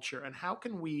today's culture, and how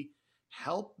can we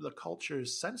help the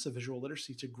culture's sense of visual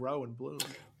literacy to grow and bloom?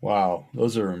 Wow,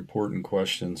 those are important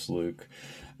questions, Luke.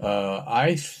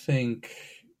 I think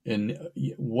in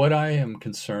what I am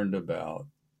concerned about,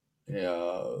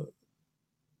 uh,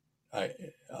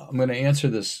 I'm going to answer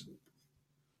this.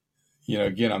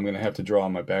 Again, I'm going to have to draw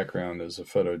on my background as a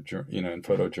in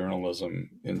photojournalism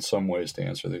in some ways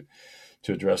to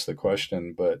address the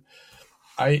question. But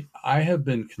I have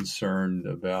been concerned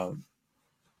about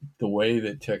the way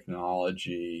that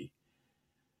technology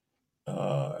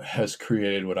has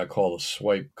created what I call the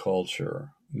swipe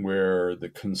culture, where the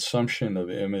consumption of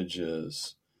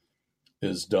images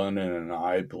is done in an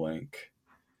eye blink,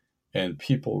 and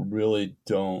people really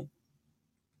don't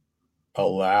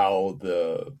allow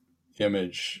the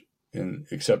image,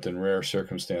 except in rare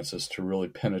circumstances, to really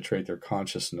penetrate their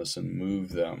consciousness and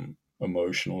move them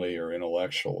emotionally or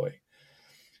intellectually.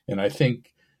 And I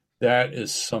think that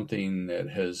is something that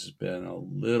has been a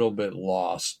little bit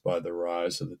lost by the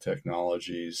rise of the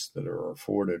technologies that are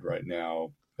afforded right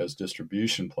now as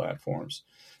distribution platforms.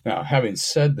 Now, having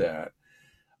said that,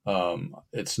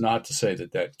 it's not to say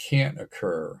that that can't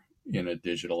occur in a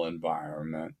digital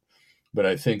environment, but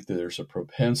I think that there's a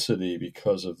propensity,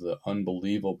 because of the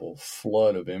unbelievable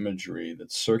flood of imagery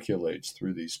that circulates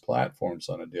through these platforms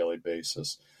on a daily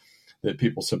basis, that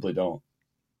people simply don't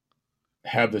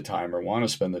have the time or want to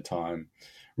spend the time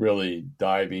really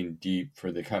diving deep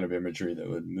for the kind of imagery that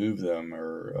would move them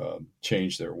or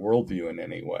change their worldview in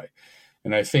any way.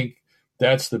 And I think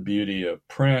that's the beauty of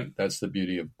print. That's the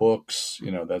beauty of books.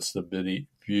 That's the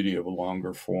beauty of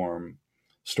longer form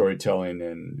storytelling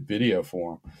in video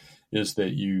form, is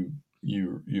that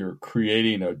you're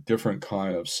creating a different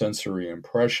kind of sensory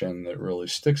impression that really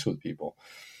sticks with people.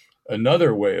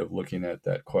 Another way of looking at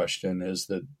that question is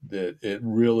that it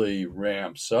really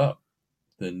ramps up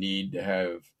the need to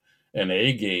have an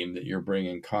A game that you're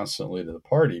bringing constantly to the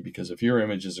party, because if your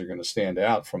images are going to stand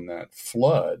out from that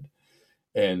flood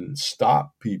and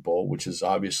stop people, which is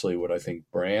obviously what I think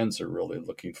brands are really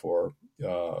looking for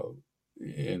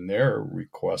in their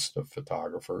request of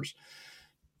photographers,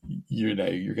 you're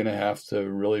going to have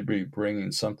to really be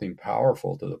bringing something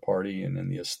powerful to the party and in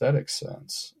the aesthetic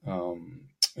sense.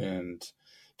 And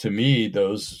to me,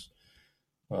 those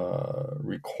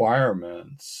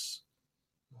requirements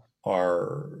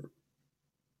are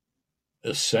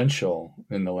essential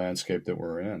in the landscape that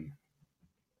we're in.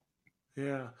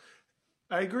 Yeah,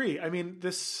 I agree. I mean,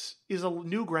 this is a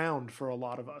new ground for a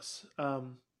lot of us.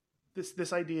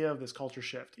 This idea of this culture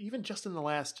shift, even just in the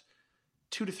last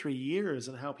 2 to 3 years,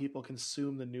 and how people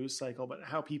consume the news cycle, but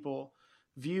how people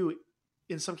view,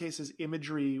 in some cases,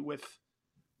 imagery with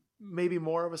maybe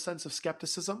more of a sense of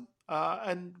skepticism,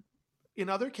 and in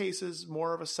other cases,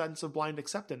 more of a sense of blind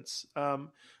acceptance.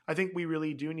 I think we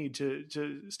really do need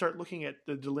to start looking at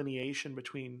the delineation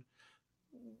between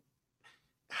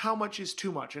how much is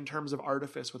too much in terms of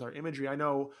artifice with our imagery. I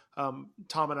know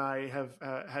Tom and I have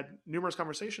had numerous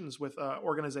conversations with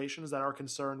organizations that are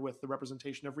concerned with the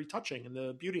representation of retouching in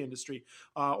the beauty industry,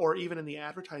 or even in the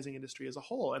advertising industry as a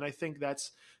whole. And I think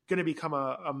that's going to become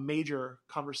a major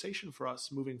conversation for us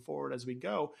moving forward as we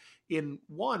go, in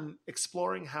one,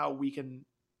 exploring how we can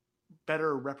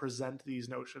better represent these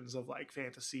notions of like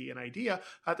fantasy and idea,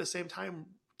 at the same time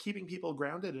keeping people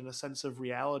grounded in a sense of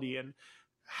reality and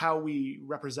how we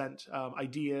represent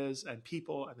ideas and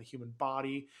people and the human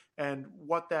body, and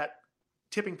what that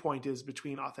tipping point is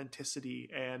between authenticity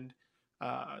and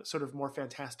sort of more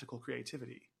fantastical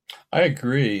creativity. I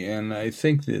agree. And I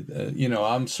think that,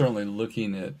 I'm certainly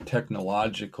looking at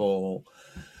technological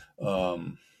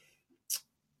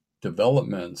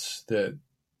developments that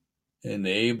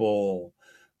enable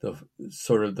the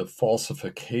sort of the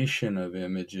falsification of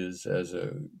images as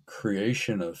a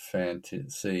creation of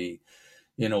fantasy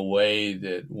in a way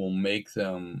that will make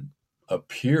them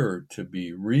appear to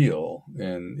be real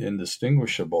and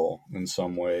indistinguishable in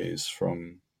some ways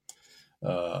from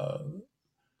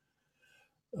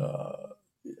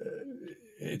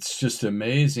it's just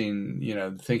amazing,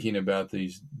 thinking about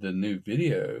the new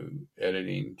video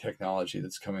editing technology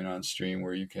that's coming on stream,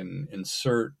 where you can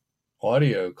insert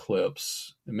audio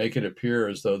clips and make it appear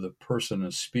as though the person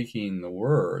is speaking the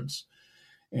words,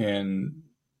 and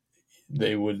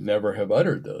they would never have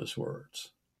uttered those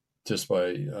words just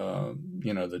by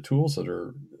the tools that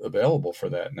are available for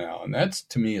that now. And that,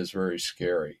 to me, is very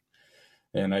scary.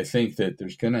 And I think that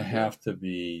there's going to have to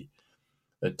be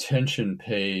attention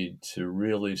paid to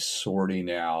really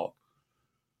sorting out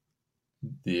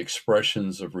the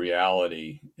expressions of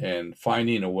reality and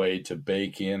finding a way to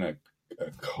bake in a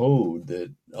code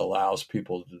that allows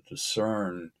people to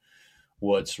discern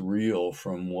what's real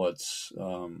from what's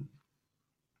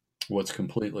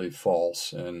completely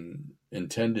false and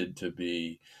intended to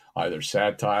be either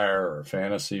satire or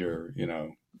fantasy or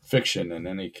fiction in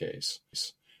any case.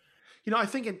 I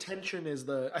think intention is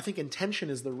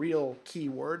the real key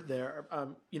word there.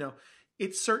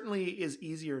 It certainly is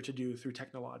easier to do through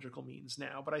technological means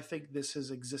now, but I think this has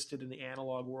existed in the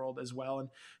analog world as well, and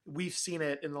we've seen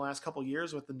it in the last couple of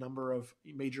years with the number of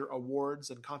major awards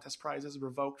and contest prizes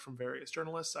revoked from various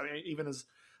journalists. I mean, even as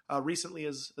recently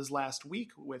as last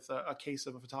week, with a case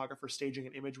of a photographer staging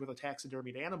an image with a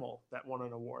taxidermied animal that won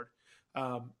an award,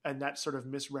 and that sort of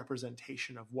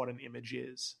misrepresentation of what an image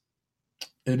is.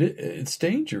 It's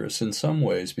dangerous in some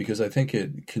ways because I think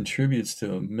it contributes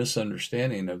to a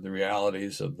misunderstanding of the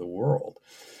realities of the world.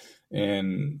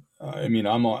 And I mean,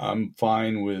 I'm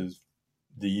fine with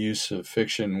the use of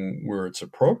fiction where it's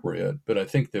appropriate, but I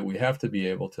think that we have to be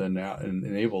able to now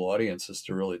enable audiences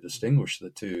to really distinguish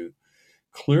the two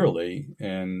clearly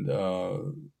and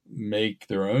make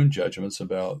their own judgments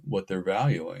about what they're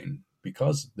valuing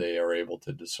because they are able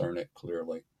to discern it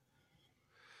clearly.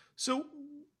 So,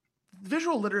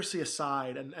 visual literacy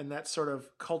aside, and that sort of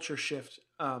culture shift,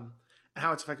 and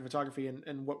how it's affecting photography,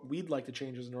 and what we'd like to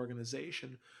change as an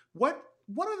organization, what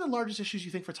are the largest issues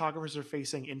you think photographers are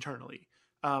facing internally?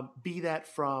 Be that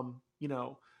from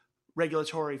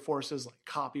regulatory forces like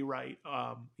copyright,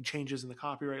 changes in the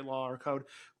copyright law or code,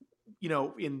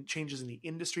 in changes in the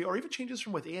industry, or even changes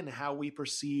from within how we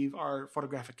perceive our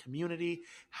photographic community,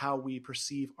 how we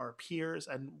perceive our peers,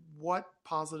 and what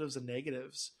positives and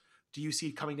negatives do you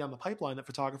see coming down the pipeline that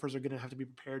photographers are going to have to be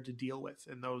prepared to deal with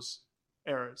in those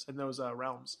eras, in those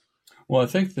realms? Well, I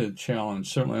think the challenge,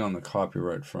 certainly on the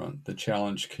copyright front, the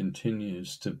challenge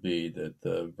continues to be that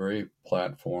the very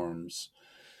platforms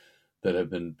that have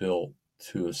been built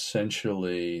to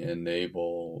essentially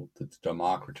enable the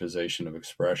democratization of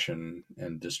expression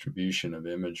and distribution of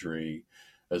imagery,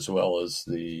 as well as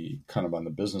the kind of on the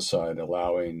business side,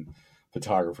 allowing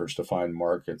photographers to find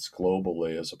markets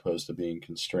globally as opposed to being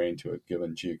constrained to a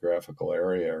given geographical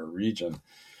area or region.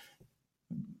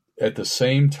 At the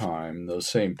same time, those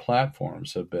same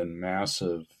platforms have been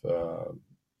massive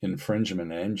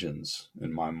infringement engines,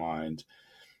 in my mind.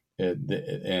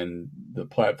 And the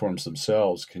platforms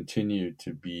themselves continue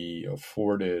to be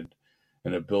afforded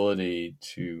an ability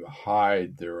to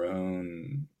hide their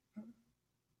own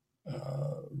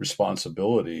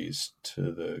responsibilities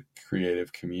to the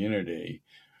creative community,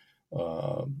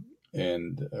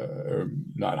 and or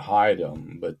not hide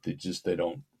them, but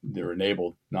they're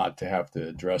enabled not to have to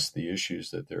address the issues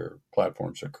that their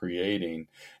platforms are creating,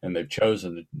 and they've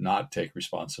chosen to not take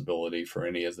responsibility for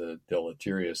any of the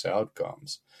deleterious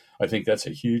outcomes. I think that's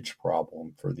a huge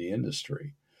problem for the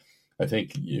industry. I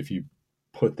think if you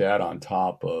put that on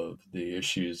top of the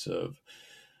issues of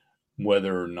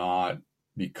whether or not,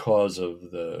 because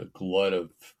of the glut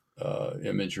of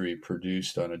imagery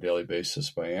produced on a daily basis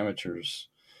by amateurs,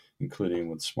 including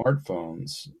with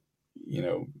smartphones,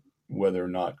 whether or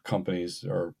not companies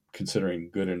are considering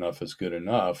good enough as good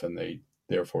enough, and they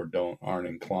therefore aren't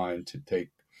inclined to take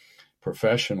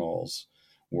professionals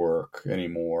work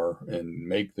anymore and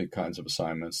make the kinds of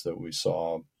assignments that we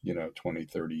saw 20,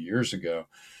 30 years ago.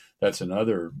 That's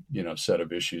another set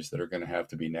of issues that are going to have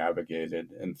to be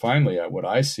navigated. And finally, what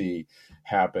I see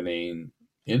happening,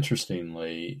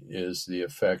 interestingly, is the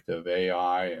effect of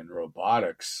AI and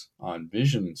robotics on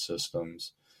vision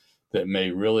systems that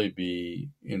may really be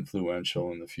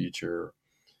influential in the future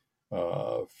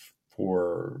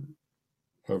for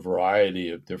a variety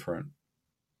of different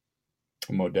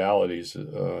modalities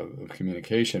of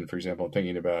communication. For example, I'm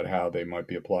thinking about how they might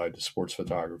be applied to sports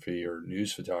photography or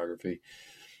news photography.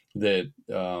 That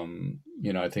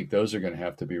I think those are going to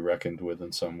have to be reckoned with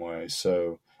in some way.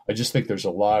 So I just think there's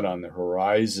a lot on the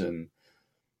horizon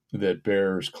that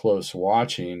bears close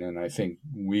watching, and I think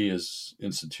we as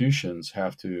institutions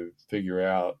have to figure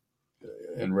out,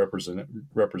 and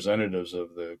representatives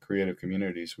of the creative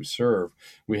communities we serve,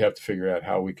 we have to figure out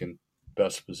how we can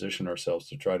best position ourselves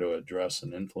to try to address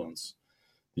and influence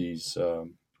these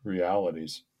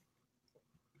realities.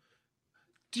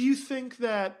 Do you think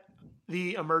that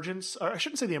the emergence, or I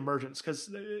shouldn't say the emergence,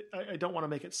 because I don't want to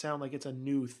make it sound like it's a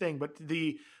new thing, but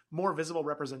the more visible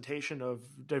representation of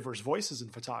diverse voices in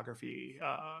photography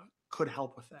could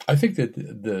help with that? I think that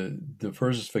the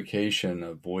diversification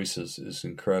of voices is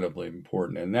incredibly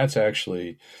important, and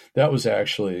that was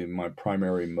actually my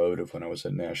primary motive when I was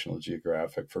at National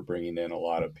Geographic for bringing in a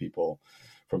lot of people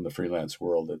from the freelance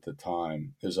world at the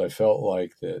time, is I felt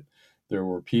like that there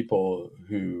were people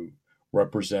who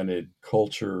represented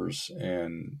cultures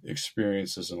and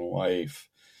experiences in life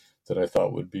that I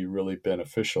thought would be really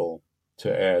beneficial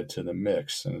to add to the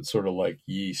mix. And it's sort of like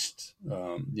yeast,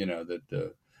 that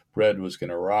the bread was going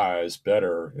to rise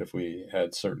better if we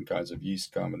had certain kinds of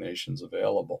yeast combinations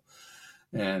available.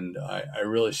 And I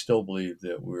really still believe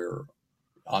that we're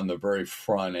on the very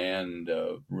front end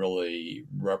of really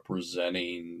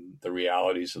representing the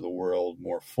realities of the world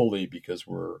more fully, because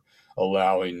we're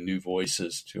allowing new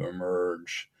voices to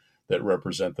emerge that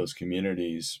represent those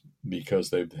communities, because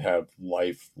they have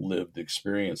life lived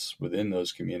experience within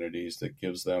those communities that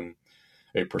gives them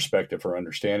a perspective for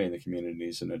understanding the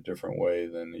communities in a different way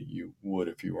than you would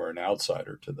if you were an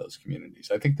outsider to those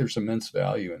communities. I think there's immense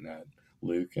value in that,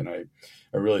 Luke, and I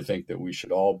really think that we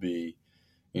should all be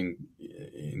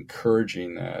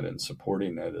encouraging that and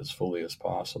supporting that as fully as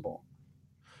possible.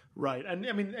 Right, and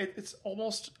I mean it's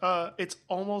almost a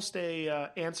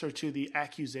answer to the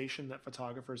accusation that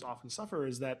photographers often suffer,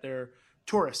 is that they're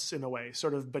tourists in a way,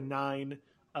 sort of benign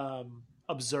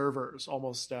observers,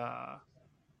 almost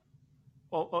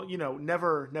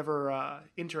never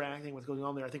interacting with what's going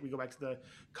on there. I think we go back to the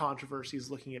controversies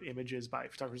looking at images by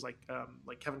photographers like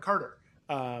Kevin Carter,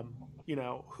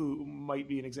 who might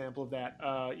be an example of that.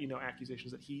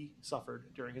 Accusations that he suffered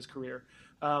during his career,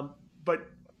 but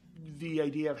the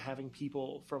idea of having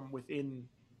people from within,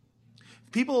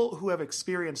 people who have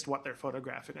experienced what they're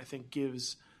photographing, I think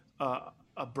gives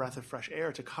a breath of fresh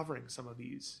air to covering some of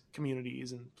these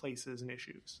communities and places and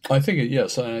issues. I think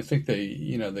yes, and I think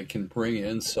they can bring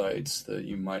insights that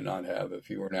you might not have if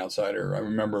you were an outsider. I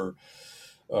remember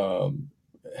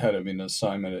having an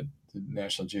assignment at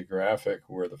National Geographic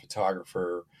where the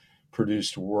photographer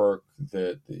produced work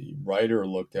that the writer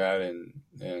looked at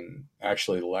and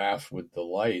actually laughed with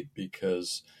delight,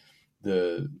 because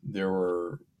there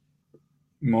were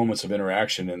moments of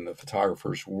interaction in the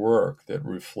photographer's work that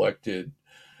reflected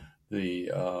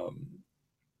the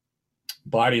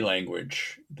body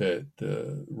language that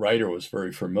the writer was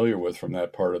very familiar with from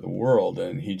that part of the world,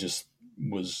 and he just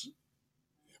was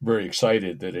very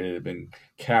excited that it had been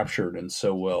captured and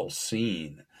so well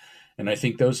seen. And I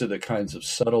think those are the kinds of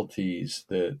subtleties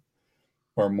that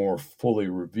are more fully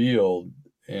revealed.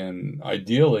 And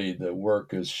ideally, the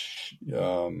work is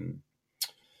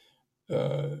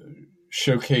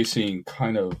showcasing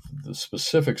kind of the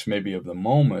specifics maybe of the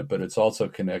moment, but it's also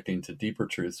connecting to deeper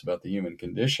truths about the human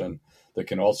condition that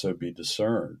can also be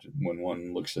discerned when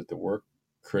one looks at the work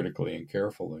critically and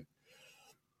carefully.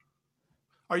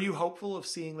 Are you hopeful of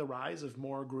seeing the rise of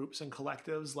more groups and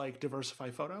collectives like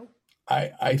Diversify Photo?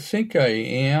 I think I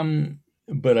am,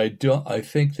 but I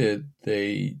think that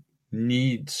they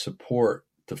need support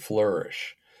to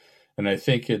flourish. And I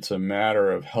think it's a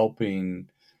matter of helping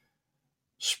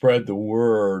spread the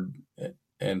word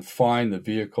and find the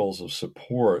vehicles of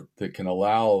support that can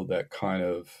allow that kind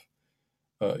of,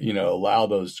 allow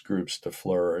those groups to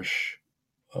flourish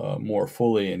more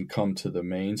fully and come to the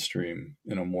mainstream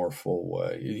in a more full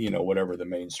way, whatever the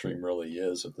mainstream really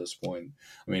is at this point.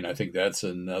 I mean, I think that's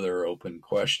another open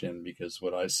question, because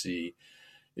what I see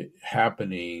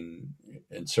happening,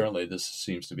 and certainly this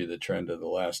seems to be the trend of the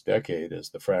last decade,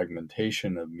 is the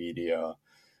fragmentation of media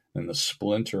and the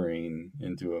splintering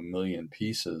into a million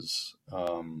pieces.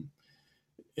 And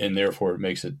therefore it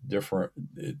makes it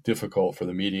difficult for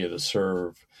the media to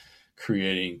serve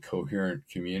creating coherent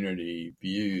community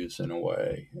views in a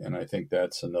way. And I think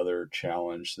that's another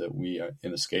challenge that we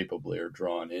inescapably are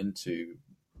drawn into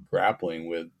grappling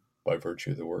with by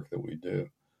virtue of the work that we do.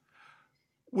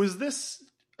 Was this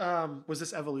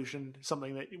evolution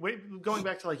something that, going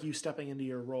back to like you stepping into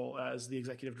your role as the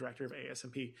executive director of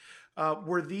ASMP,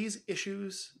 were these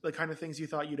issues the kind of things you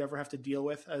thought you'd ever have to deal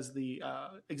with as the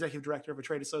executive director of a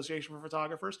trade association for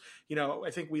photographers? I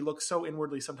think we look so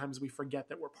inwardly sometimes we forget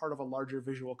that we're part of a larger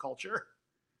visual culture.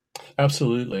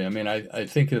 Absolutely. I mean, I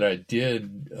think that I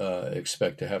did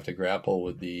expect to have to grapple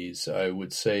with these. I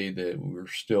would say that we're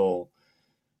still,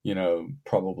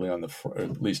 probably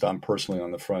at least I'm personally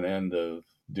on the front end of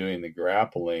doing the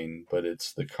grappling, but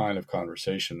it's the kind of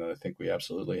conversation that I think we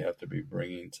absolutely have to be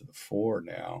bringing to the fore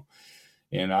now.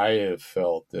 And I have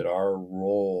felt that our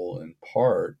role in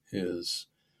part is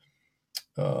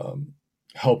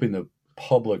helping the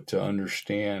public to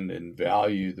understand and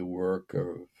value the work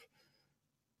of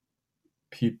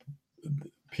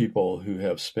people who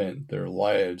have spent their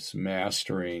lives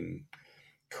mastering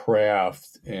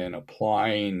craft and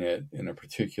applying it in a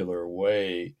particular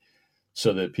way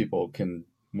so that people can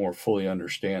more fully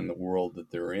understand the world that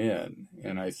they're in.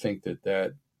 And I think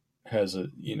that has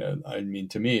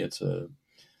to me, it's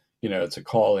it's a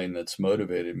calling that's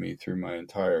motivated me through my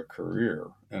entire career.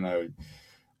 And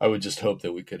I would just hope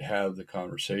that we could have the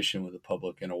conversation with the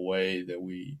public in a way that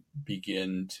we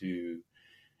begin to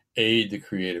aid the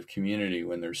creative community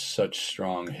when there's such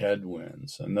strong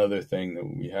headwinds. Another thing that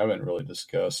we haven't really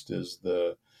discussed is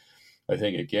I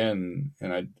think again,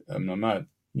 and I'm not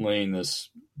laying this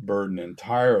burden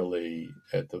entirely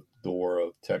at the door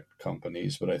of tech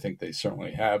companies, but I think they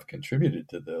certainly have contributed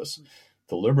to this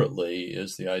deliberately,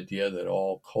 is the idea that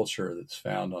all culture that's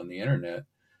found on the internet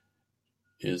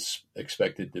is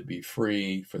expected to be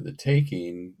free for the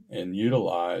taking and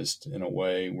utilized in a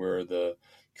way where the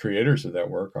creators of that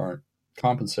work aren't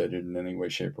compensated in any way,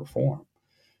 shape, or form.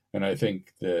 And I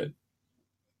think that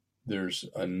there's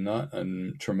a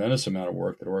tremendous amount of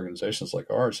work that organizations like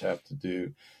ours have to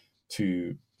do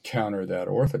to counter that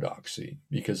orthodoxy,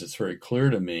 because it's very clear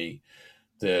to me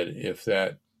that if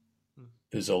that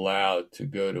is allowed to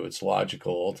go to its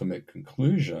logical ultimate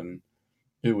conclusion,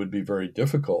 it would be very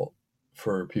difficult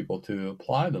for people to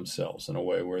apply themselves in a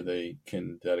way where they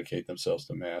can dedicate themselves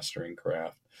to mastering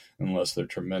craft unless they're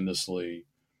tremendously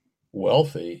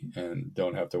wealthy and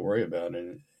don't have to worry about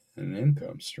an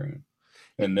income stream.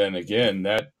 And then again,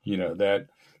 that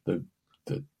the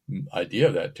idea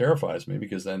of that terrifies me,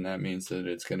 because then that means that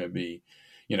it's going to be,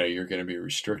 you're going to be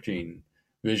restricting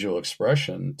visual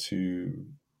expression to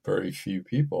very few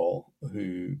people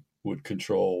who would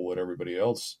control what everybody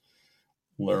else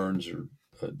learns or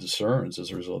discerns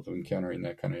as a result of encountering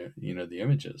that kind of, the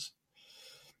images.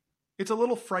 It's a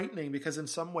little frightening because in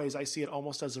some ways I see it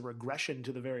almost as a regression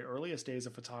to the very earliest days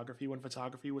of photography, when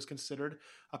photography was considered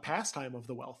a pastime of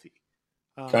the wealthy.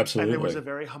 Absolutely. And there was a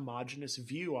very homogenous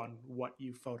view on what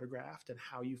you photographed and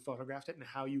how you photographed it and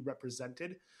how you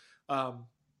represented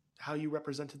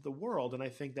the world. And I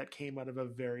think that came out of a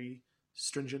very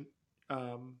stringent,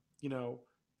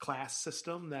 class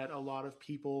system that a lot of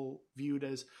people viewed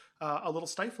as a little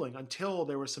stifling, until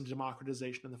there was some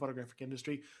democratization in the photographic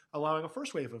industry, allowing a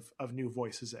first wave of new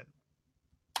voices in.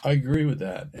 I agree with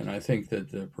that. And I think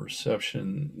that the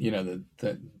perception,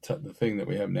 the thing that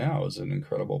we have now is an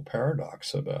incredible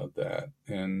paradox about that.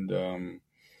 And,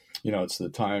 it's the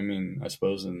timing, I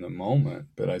suppose, in the moment.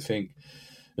 But I think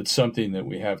it's something that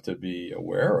we have to be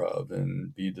aware of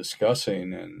and be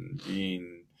discussing and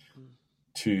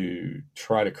to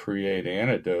try to create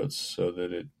antidotes so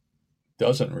that it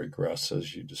doesn't regress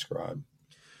as you described.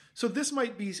 So this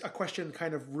might be a question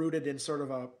kind of rooted in sort of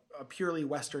a purely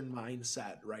Western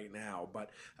mindset right now, but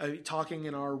talking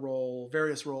in our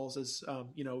various roles as,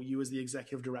 you as the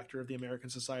executive director of the American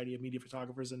Society of Media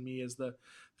Photographers and me as the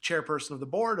chairperson of the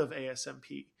board of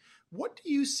ASMP, what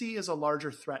do you see as a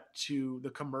larger threat to the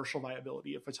commercial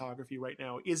viability of photography right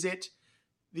now? Is it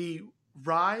the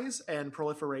rise and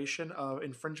proliferation of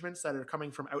infringements that are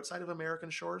coming from outside of American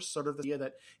shores, sort of the idea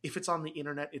that if it's on the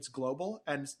internet, it's global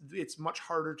and it's much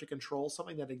harder to control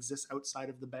something that exists outside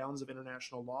of the bounds of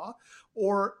international law?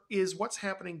 Or is what's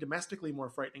happening domestically more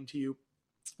frightening to you,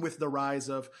 with the rise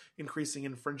of increasing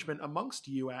infringement amongst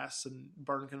US and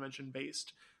Berne Convention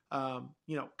based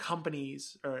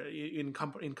companies in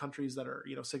countries that are,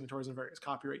 signatories in various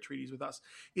copyright treaties with us?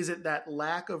 Is it that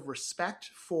lack of respect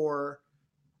for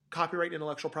copyright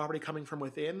intellectual property coming from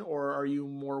within, or are you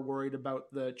more worried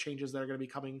about the changes that are going to be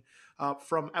coming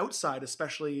from outside,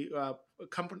 especially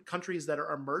countries that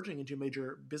are emerging into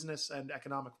major business and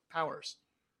economic powers?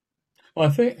 Well,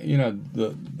 I think,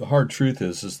 the hard truth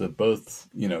is that both,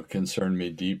 concern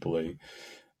me deeply.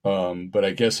 But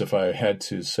I guess if I had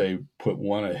to say, put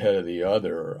one ahead of the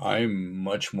other, I'm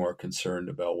much more concerned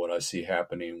about what I see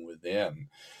happening within,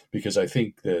 because I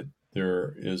think that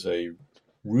there is a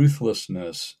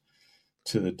ruthlessness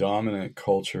to the dominant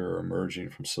culture emerging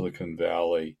from Silicon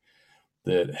Valley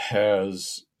that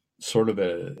has sort of at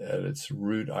its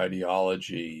root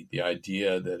ideology the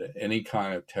idea that any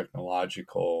kind of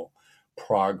technological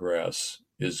progress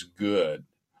is good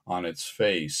on its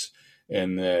face,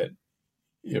 and that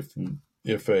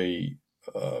if a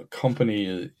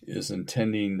company is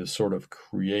intending to sort of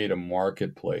create a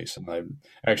marketplace, and I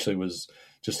actually was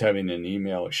just having an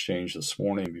email exchange this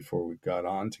morning before we got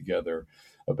on together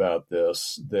about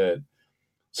this, that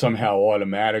somehow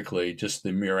automatically just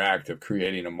the mere act of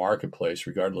creating a marketplace,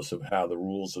 regardless of how the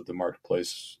rules of the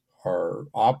marketplace are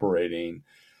operating,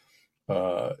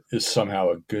 is somehow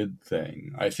a good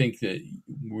thing. I think that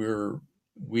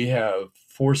we have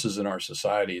forces in our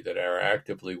society that are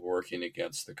actively working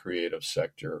against the creative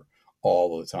sector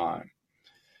all the time.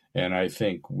 And I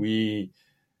think we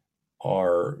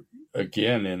are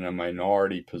again in a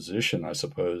minority position, I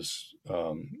suppose,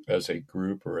 as a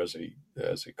group or as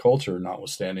a culture,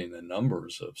 notwithstanding the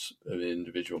numbers of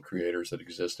individual creators that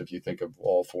exist. If you think of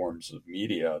all forms of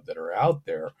media that are out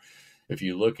there, if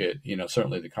you look at,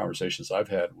 certainly the conversations I've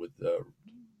had with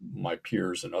my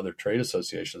peers and other trade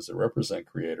associations that represent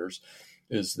creators,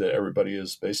 is that everybody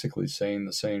is basically saying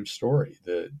the same story.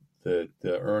 The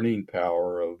earning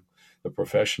power of the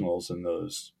professionals in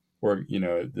those, or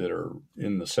that are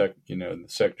in the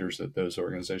sectors that those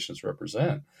organizations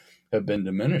represent, have been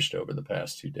diminished over the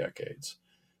past 2 decades.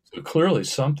 So clearly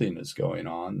something is going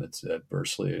on that's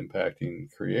adversely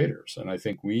impacting creators, and I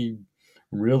think we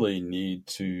really need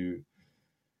to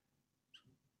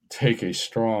take a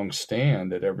strong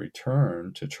stand at every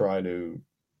turn to try to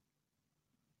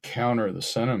counter the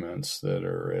sentiments that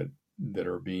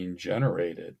are being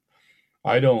generated.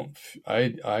 I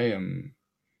am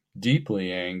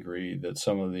deeply angry that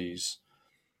some of these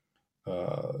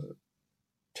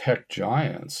tech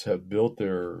giants have built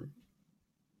their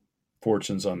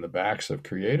fortunes on the backs of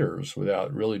creators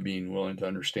without really being willing to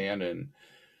understand and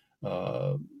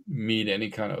meet any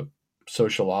kind of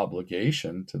social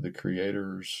obligation to the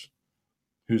creators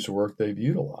whose work they've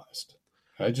utilized.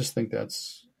 I just think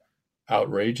that's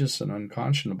outrageous and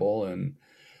unconscionable and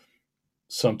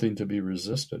something to be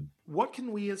resisted. What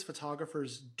can we as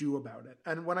photographers do about it?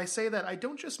 And when I say that, I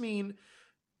don't just mean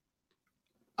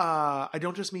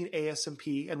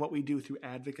ASMP and what we do through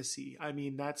advocacy. I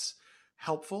mean, that's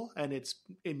helpful and it's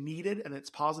needed and it's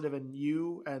positive, and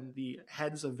you and the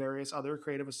heads of various other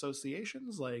creative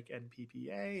associations like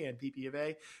NPPA and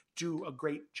PPFA do a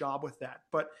great job with that.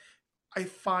 But I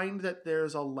find that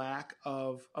there's a lack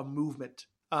of a movement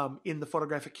in the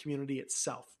photographic community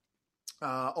itself.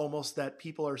 Almost that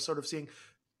people are sort of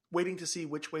waiting to see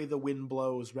which way the wind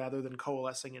blows rather than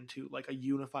coalescing into like a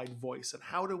unified voice. And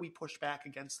how do we push back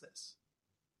against this?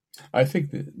 I think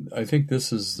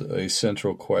this is a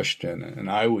central question,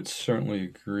 and I would certainly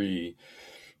agree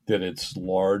that it's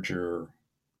larger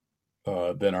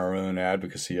than our own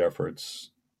advocacy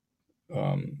efforts,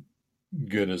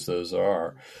 good as those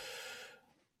are.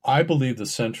 I believe the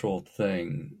central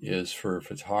thing is for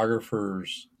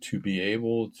photographers to be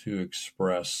able to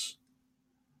express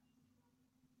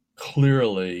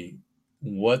clearly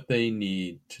what they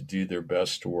need to do their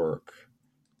best work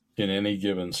in any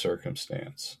given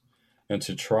circumstance, and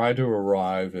to try to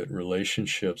arrive at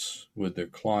relationships with their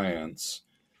clients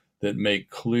that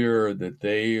make clear that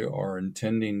they are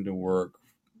intending to work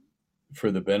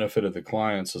for the benefit of the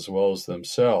clients as well as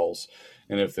themselves.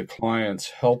 And if the clients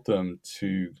help them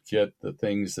to get the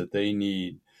things that they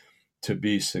need to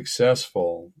be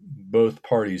successful, both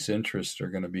parties' interests are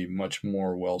going to be much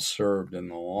more well served in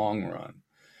the long run.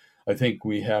 I think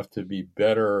we have to be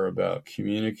better about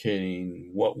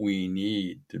communicating what we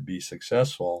need to be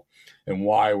successful and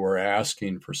why we're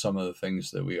asking for some of the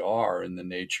things that we are in the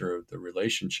nature of the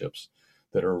relationships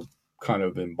that are kind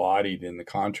of embodied in the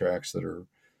contracts that are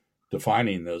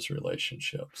defining those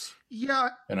relationships. Yeah.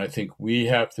 And I think we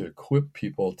have to equip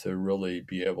people to really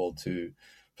be able to,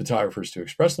 photographers to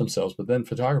express themselves, but then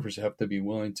photographers have to be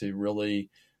willing to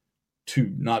really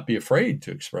to not be afraid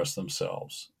to express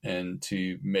themselves and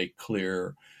to make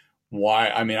clear why.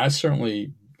 I mean, I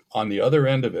certainly, on the other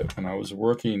end of it, when I was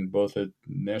working both at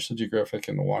National Geographic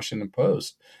and the Washington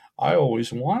Post, I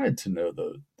always wanted to know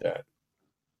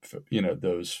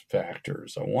those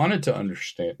factors. I wanted to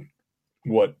understand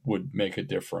what would make a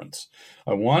difference.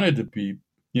 I wanted to be,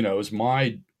 it was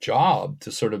my job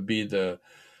to sort of be the,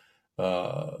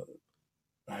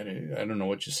 I don't know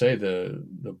what you say, the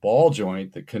ball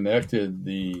joint that connected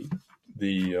the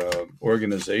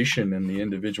organization and the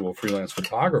individual freelance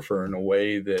photographer in a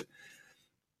way that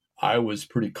I was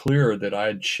pretty clear that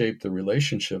I'd shaped the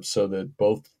relationship so that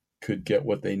both could get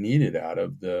what they needed out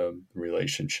of the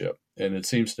relationship. And it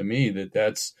seems to me that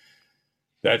that's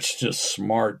just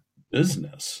smart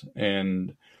business.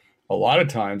 And a lot of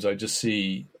times I just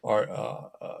see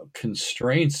our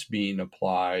constraints being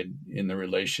applied in the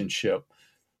relationship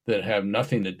that have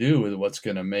nothing to do with what's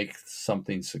going to make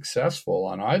something successful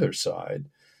on either side,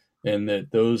 and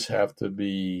that those have to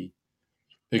be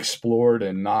explored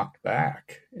and knocked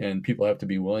back, and people have to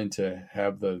be willing to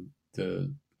have the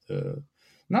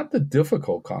not the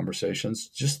difficult conversations,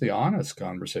 just the honest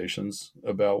conversations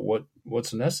about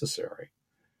what's necessary.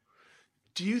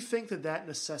 Do you think that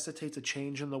necessitates a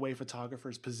change in the way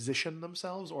photographers position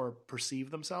themselves or perceive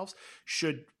themselves?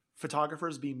 Should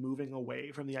photographers be moving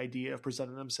away from the idea of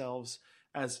presenting themselves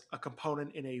as a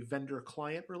component in a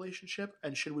vendor-client relationship?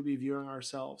 And should we be viewing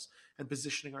ourselves and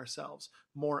positioning ourselves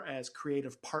more as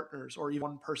creative partners or even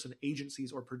one-person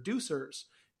agencies or producers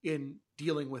in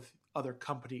dealing with other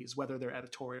companies, whether they're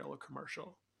editorial or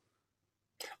commercial?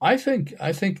 I think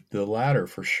the latter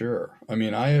for sure. I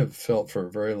mean, I have felt for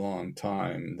a very long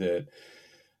time that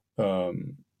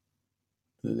um,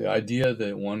 the idea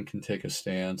that one can take a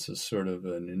stance as sort of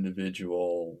an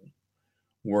individual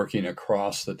working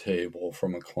across the table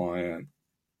from a client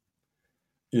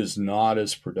is not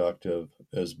as productive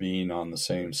as being on the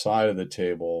same side of the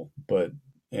table.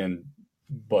 And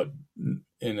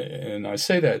I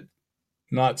say that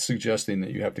not suggesting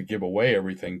that you have to give away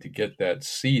everything to get that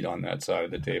seat on that side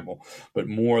of the table, but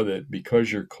more that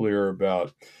because you're clear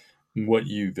about what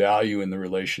you value in the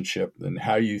relationship and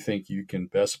how you think you can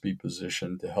best be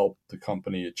positioned to help the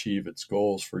company achieve its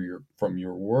goals from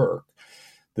your work,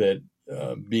 that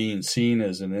being seen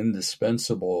as an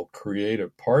indispensable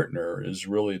creative partner is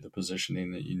really the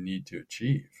positioning that you need to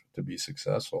achieve to be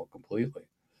successful completely.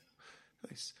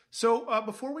 Nice. So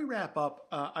before we wrap up,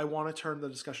 I want to turn the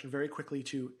discussion very quickly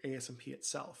to ASMP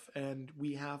itself. And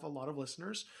we have a lot of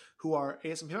listeners who are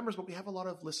ASMP members, but we have a lot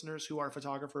of listeners who are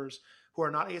photographers who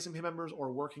are not ASMP members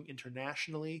or working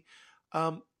internationally.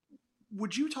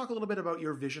 Would you talk a little bit about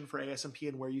your vision for ASMP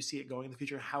and where you see it going in the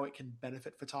future, how it can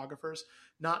benefit photographers,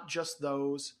 not just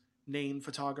those named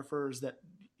photographers that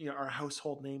are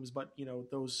household names, but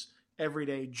those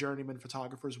everyday journeyman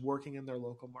photographers working in their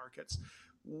local markets?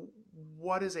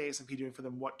 What is ASMP doing for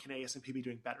them? What can ASMP be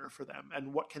doing better for them?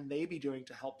 And what can they be doing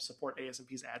to help support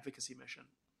ASMP's advocacy mission?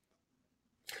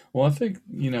 Well, I think,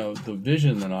 the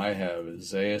vision that I have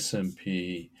is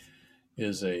ASMP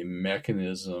is a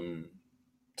mechanism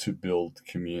to build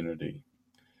community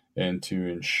and to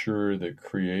ensure that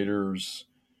creators'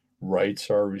 rights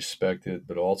are respected,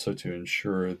 but also to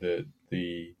ensure that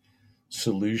the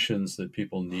solutions that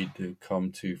people need to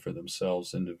come to for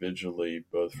themselves individually,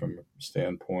 both from a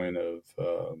standpoint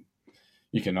of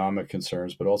economic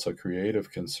concerns, but also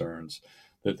creative concerns,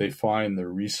 that they find the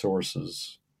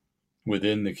resources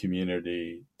within the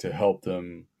community to help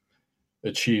them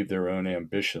achieve their own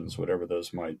ambitions, whatever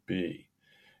those might be.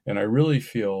 And I really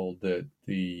feel that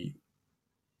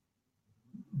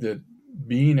that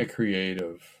being a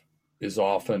creative is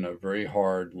often a very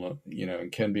hard,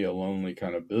 and can be a lonely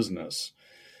kind of business.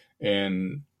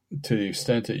 And to the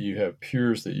extent that you have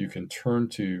peers that you can turn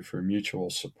to for mutual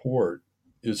support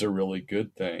is a really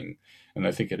good thing. And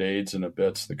I think it aids and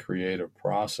abets the creative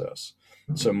process.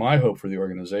 So my hope for the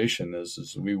organization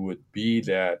is we would be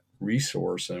that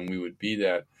resource and we would be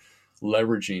that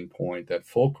leveraging point, that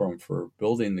fulcrum for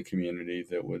building the community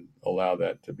that would allow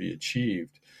that to be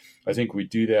achieved. I think we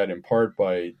do that in part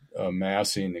by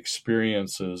amassing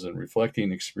experiences and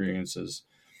reflecting experiences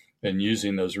and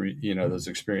using those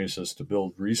experiences to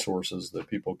build resources that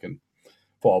people can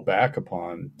fall back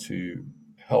upon to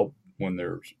help when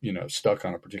they're, stuck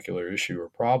on a particular issue or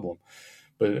problem.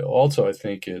 But also I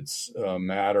think it's a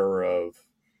matter of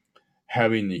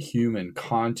having the human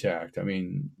contact. I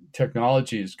mean,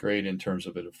 technology is great in terms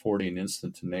of it affording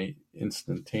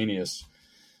instantaneous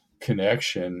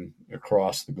connection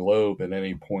across the globe at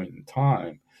any point in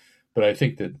time. But I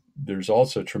think that there's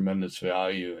also tremendous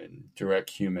value in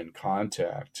direct human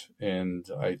contact. And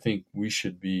I think we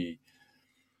should be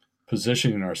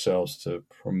positioning ourselves to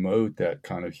promote that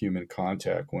kind of human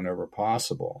contact whenever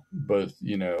possible, both,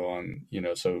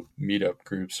 so meetup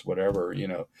groups, whatever,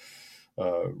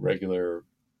 regular,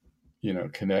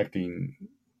 connecting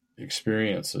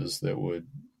experiences that would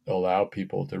allow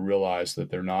people to realize that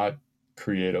they're not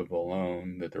creative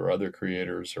alone, that there are other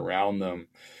creators around them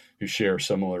who share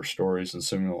similar stories and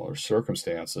similar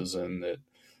circumstances, and that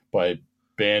by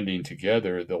banding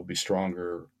together, they'll be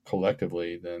stronger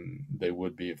collectively than they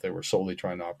would be if they were solely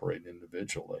trying to operate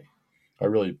individually. I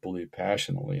really believe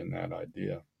passionately in that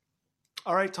idea.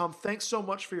 All right, Tom, thanks so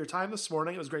much for your time this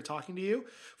morning. It was great talking to you.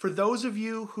 For those of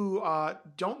you who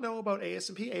don't know about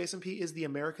ASMP, ASMP is the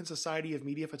American Society of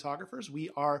Media Photographers.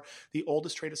 We are the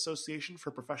oldest trade association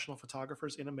for professional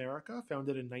photographers in America,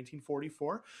 founded in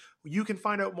 1944. You can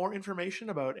find out more information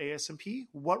about ASMP,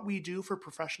 what we do for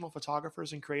professional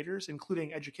photographers and creators,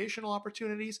 including educational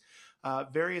opportunities,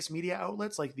 various media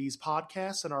outlets like these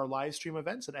podcasts and our live stream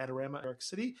events at Adorama, New York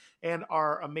City, and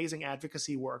our amazing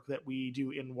advocacy work that we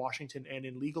do in Washington and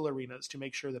in legal arenas to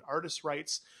make sure that artists'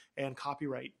 rights and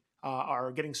copyright are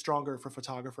getting stronger for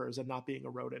photographers and not being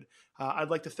eroded. I'd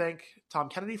like to thank Tom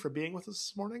Kennedy for being with us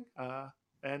this morning,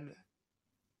 and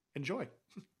enjoy.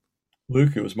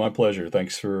 Luke, it was my pleasure.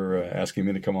 Thanks for asking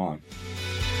me to come on.